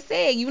I just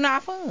said. You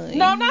not fun.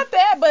 No, not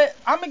that. But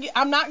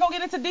I'm not gonna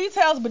get into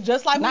details. But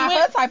just like not we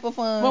went, her type of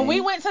fun. When we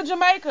went to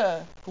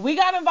Jamaica, we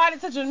got invited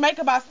to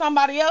Jamaica by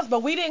somebody else,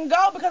 but we didn't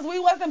go because we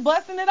wasn't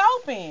busting it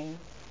open.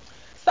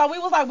 So we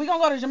was like, we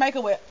gonna go to Jamaica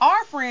with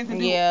our friends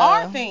and do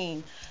our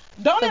thing.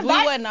 Don't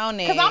invite, we wasn't on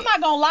it. Cause I'm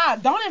not gonna lie,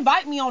 don't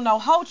invite me on no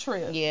whole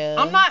trip. Yeah.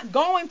 I'm not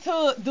going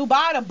to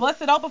Dubai to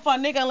bust it open for a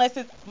nigga unless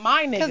it's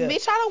my nigga. Cause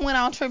bitch, I done went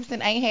on trips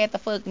and ain't had to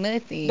fuck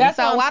nothing. That's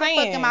so what I'm why saying.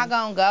 the fuck am I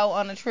gonna go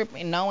on a trip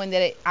and knowing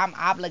that I'm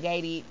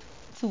obligated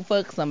to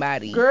fuck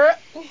somebody? Girl.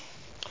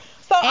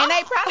 So and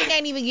they probably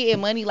ain't even getting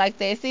money like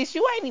that, sis.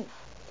 You ain't.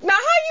 Now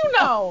how you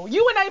know?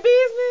 You in their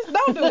business?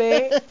 Don't do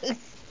that.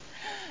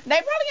 They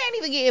probably ain't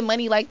even getting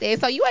money like that,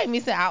 so you ain't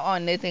missing out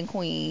on nothing,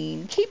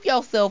 queen. Keep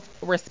your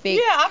self-respect.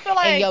 Yeah, I feel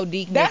like and your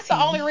dignity. That's the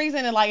only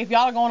reason that, like, if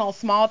y'all are going on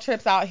small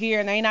trips out here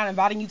and they not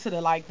inviting you to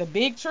the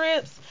big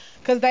trips,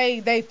 cause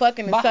they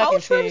fucking and but sucking whole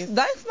trips, sis.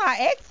 that's not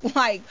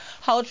like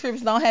whole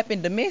trips don't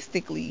happen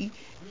domestically.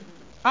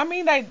 I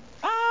mean,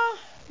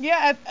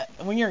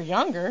 when you're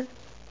younger.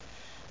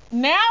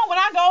 Now, when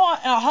I go on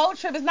a whole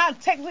trip, it's not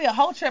technically a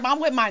whole trip. I'm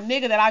with my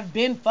nigga that I've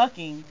been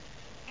fucking.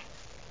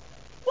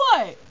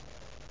 What?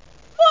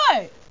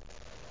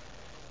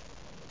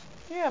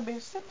 Yeah,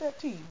 bitch, sip that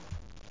tea.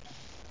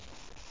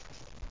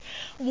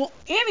 Well,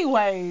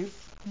 anyways,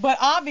 but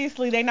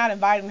obviously they not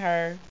inviting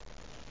her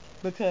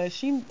because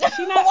she not.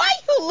 Why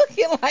you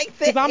looking like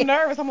that? Because I'm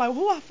nervous. I'm like,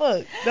 who I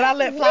fuck? Did I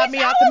let fly me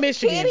out to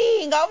Michigan?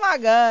 Kidding. Oh my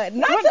God,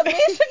 not to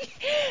Michigan.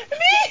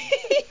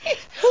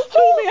 Who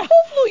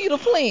flew you to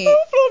Flint? Who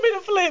flew me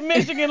to Flint,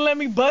 Michigan? Let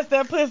me bust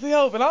that pussy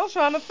open. I was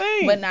trying to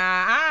think. But nah,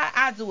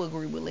 I do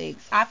agree with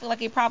Lex. I feel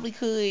like it probably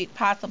could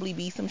possibly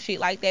be some shit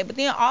like that. But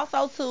then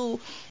also too,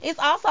 it's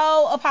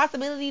also a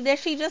possibility that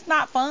she just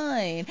not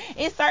fun.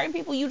 It's certain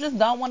people you just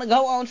don't want to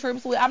go on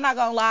trips with. I'm not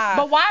gonna lie.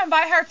 But why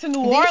invite her to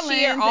New Orleans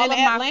and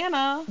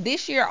Atlanta?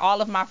 This year,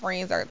 all of my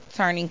friends are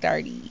turning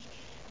 30,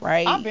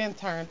 right? I've been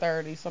turned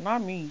 30, so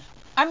not me.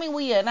 I mean,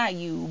 well, yeah, not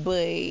you,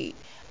 but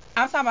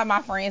I'm talking about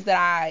my friends that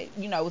I,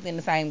 was in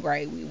the same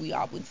grade. We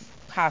all went to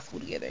high school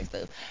together and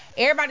stuff.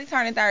 Everybody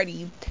turning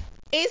 30.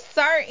 It's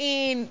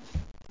certain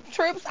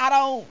trips I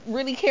don't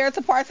really care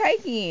to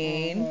partake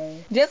in.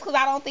 Mm-hmm. Just because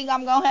I don't think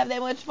I'm going to have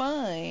that much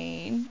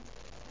fun.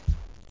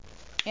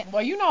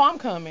 Well, I'm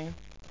coming.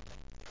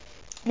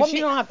 Well,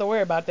 you don't have to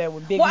worry about that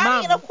with Big Mama. Well,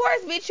 I mean, of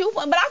course, bitch, you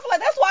fun. But I feel like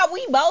that's why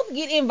we both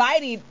get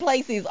invited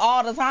places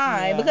all the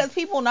time. Yeah. Because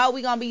people know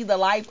we're going to be the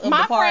life of the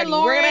party. Friend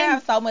Lauren, we're going to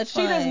have so much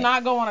fun. She does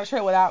not go on a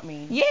trip without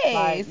me.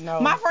 Yes.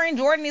 No. My friend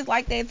Jordan is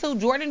like that, too.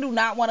 Jordan do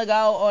not want to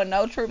go on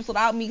no trips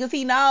without me because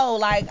he know,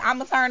 like, I'm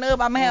going to turn up.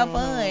 I'm going to have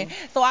fun.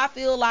 So I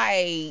feel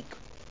like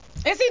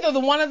it's either the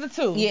one of the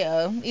two.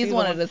 Yeah, it's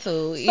one of the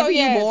two. So either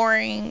you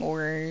boring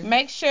or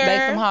make sure they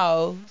some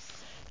hoes.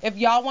 If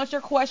y'all want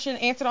your question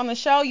answered on the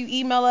show, you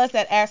email us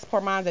at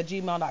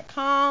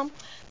askpourminds@gmail.com.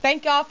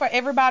 Thank y'all for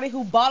everybody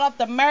who bought up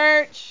the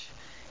merch.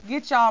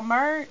 Get y'all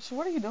merch.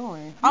 What are you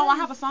doing? Oh, I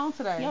have a song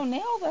today. Your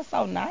nails are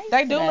so nice.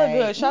 They do look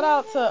good. Shout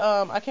out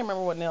to I can't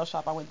remember what nail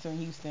shop I went to in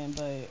Houston,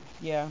 but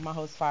yeah, my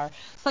host fire.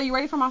 So you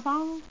ready for my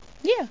song?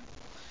 Yeah.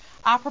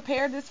 I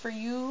prepared this for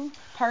you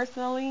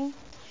personally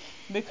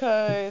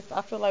because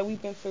I feel like we've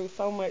been through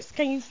so much.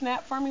 Can you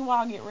snap for me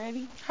while I get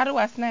ready? How do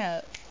I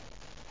snap?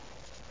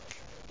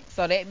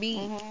 So that beat.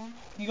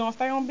 You gonna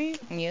stay on beat?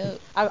 Yep.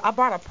 I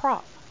brought a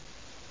prop.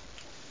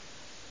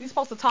 You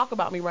supposed to talk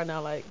about me right now,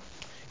 like,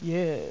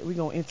 yeah, we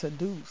gonna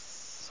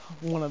introduce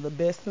one of the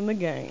best in the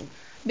game.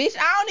 Bitch,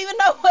 I don't even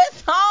know what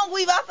song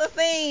we about to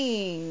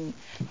sing.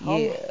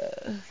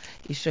 Yeah.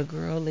 It's your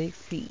girl Lex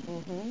P.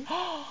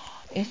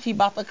 And she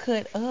about to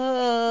cut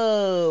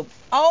up.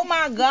 Oh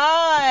my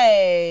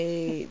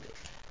God.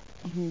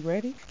 You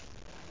ready?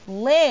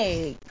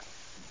 Lex.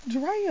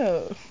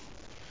 Drea.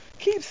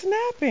 Keep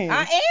snapping.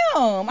 I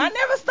am. I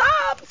never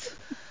stopped.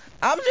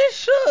 I'm just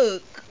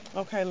shook.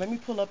 Okay, let me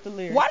pull up the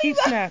lyrics. Why Keep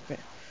snapping.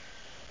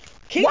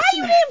 You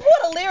didn't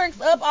pull the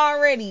lyrics up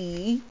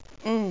already?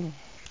 Were you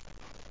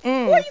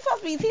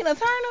supposed to be Tina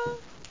Turner?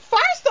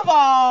 First of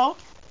all,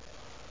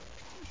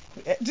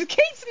 just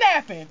keep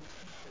snapping.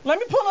 Let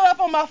me pull it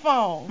up on my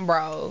phone.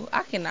 Bro,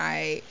 I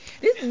cannot.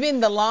 This has been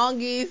the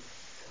longest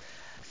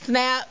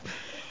snap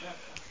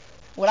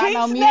without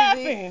no music.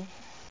 Snapping.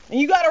 And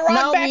you gotta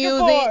rock back and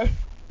forth.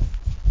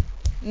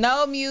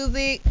 No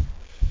music.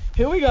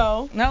 Here we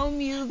go. No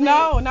music.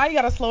 No, now you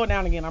gotta slow it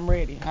down again. I'm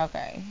ready.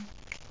 Okay.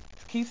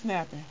 Keep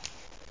snapping.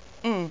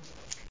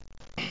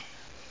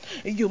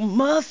 You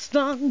must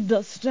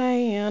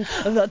understand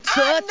the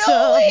touch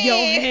of your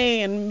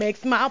hand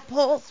makes my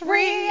pulse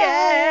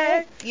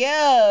react.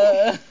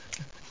 Yeah.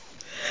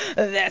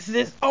 That's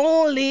just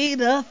only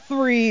the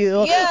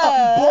thrill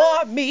of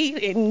boy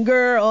meeting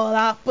girl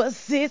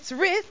opposites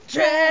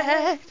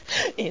attract.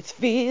 It's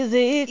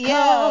physical.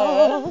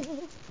 Yeah.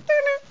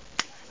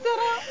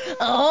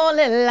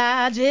 Only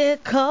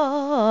logical.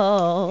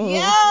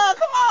 Yeah,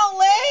 come on,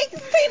 Lex.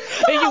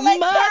 You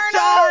must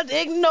not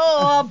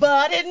ignore,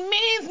 but it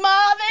means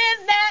more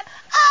than that.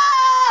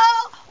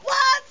 Oh,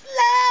 what's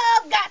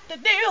love got to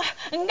do?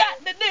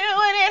 Got to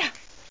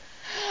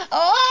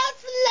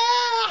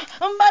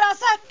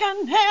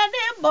can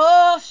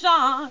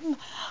devotion.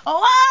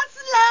 What's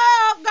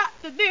love got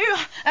to do?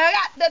 I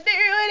got to do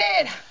with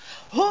it.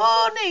 Who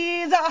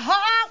needs a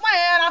heart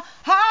when a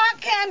heart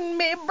can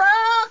be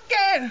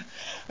broken?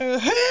 Who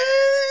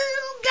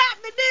got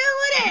to do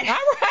with it?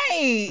 All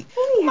right.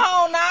 Come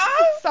on now.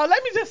 So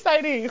let me just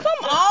say this.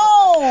 Come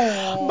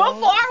on.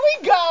 Before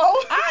we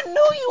go. I knew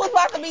you was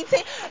about to be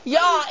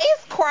y'all,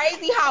 it's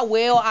crazy how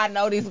well I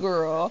know this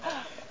girl.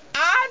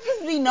 I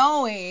just be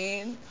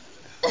knowing.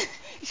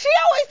 She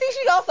always thinks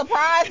she gonna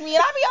surprise me,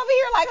 and I be over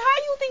here like, how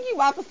you think you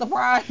about to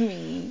surprise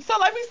me? So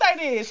let me say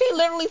this. She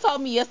literally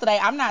told me yesterday,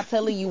 I'm not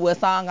telling you what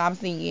song I'm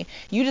singing.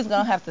 You just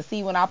gonna have to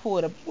see when I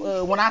pull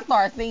when I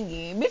start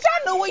singing. Bitch,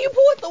 I knew when you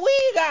pulled the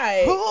wig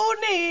out. Who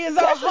needs a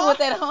Especially with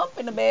that hump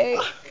in the back.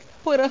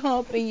 Put a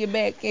hump in your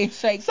back and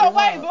shake. So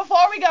wait,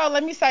 before we go,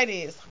 let me say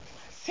this.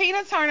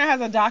 Tina Turner has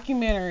a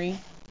documentary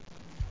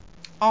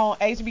on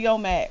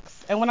HBO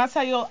Max, and when I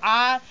tell you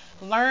I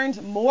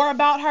learned more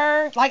about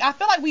her, like I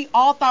feel like we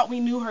all thought we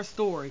knew her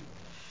story,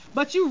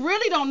 but you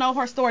really don't know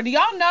her story. Do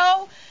y'all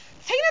know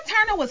Tina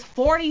Turner was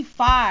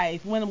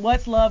 45 when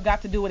What's Love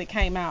Got to Do With It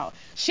came out?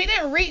 She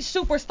didn't reach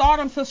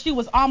superstardom until she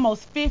was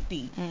almost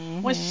 50.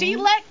 Mm-hmm. When she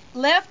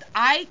left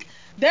Ike,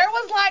 there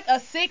was like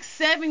a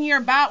 6-7 year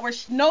bout where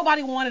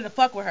nobody wanted to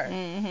fuck with her.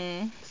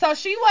 Mm-hmm. So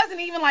she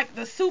wasn't even like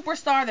the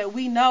superstar that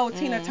we know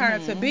Tina Turner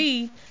to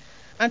be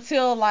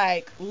until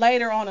like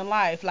later on in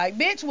life. Like,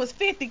 bitch was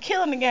 50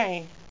 killing the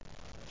game.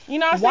 You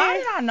know what I'm saying? Why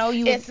did I know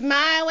you? It's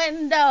my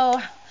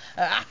window.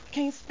 I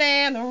can't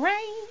stand the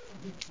rain.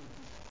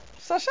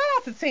 So shout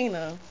out to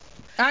Tina.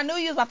 I knew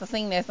you was about to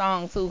sing that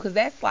song too, cause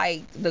that's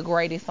like the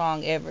greatest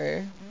song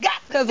ever. Got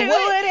to do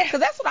it. Cause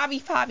that's what I be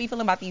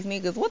feeling about these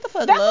niggas. What the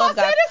fuck that's love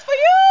got? That's for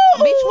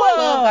you. Bitch, what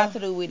love got to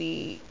do with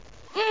it?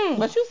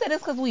 But you said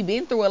it's cause we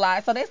been through a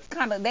lot, so that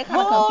kind of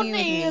confused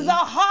me. Who needs a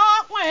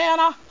heart when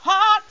a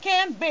heart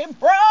can be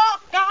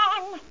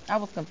broken? I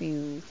was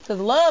confused, cause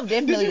love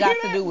definitely got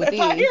to do with it.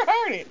 I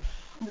heard it.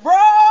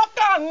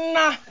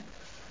 Broken.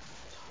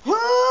 Who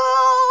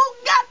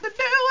got to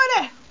do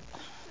with it?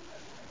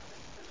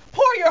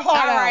 Pour your heart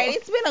out. All right,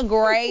 it's been a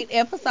great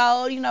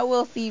episode. You know,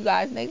 we'll see you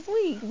guys next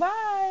week.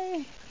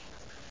 Bye.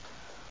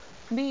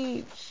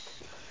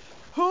 Bitch.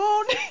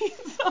 Who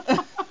needs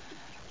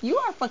You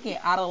are fucking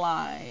out of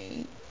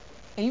line.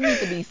 And you need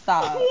to be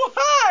stopped.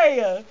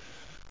 Why?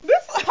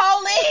 This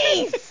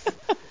police.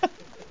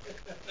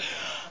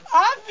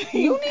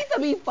 You need to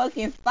be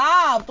fucking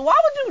stopped. Why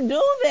would you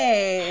do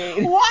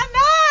that? Why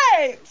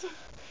not?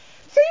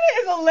 Tina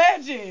is a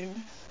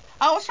legend.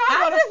 I was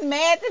trying I'm just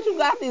mad that you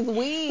got this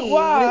wig.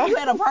 Why? You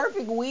had a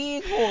perfect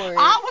wig for it.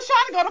 I was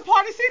trying to go to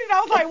Party City and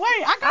I was like,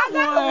 wait, I got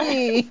a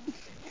wig.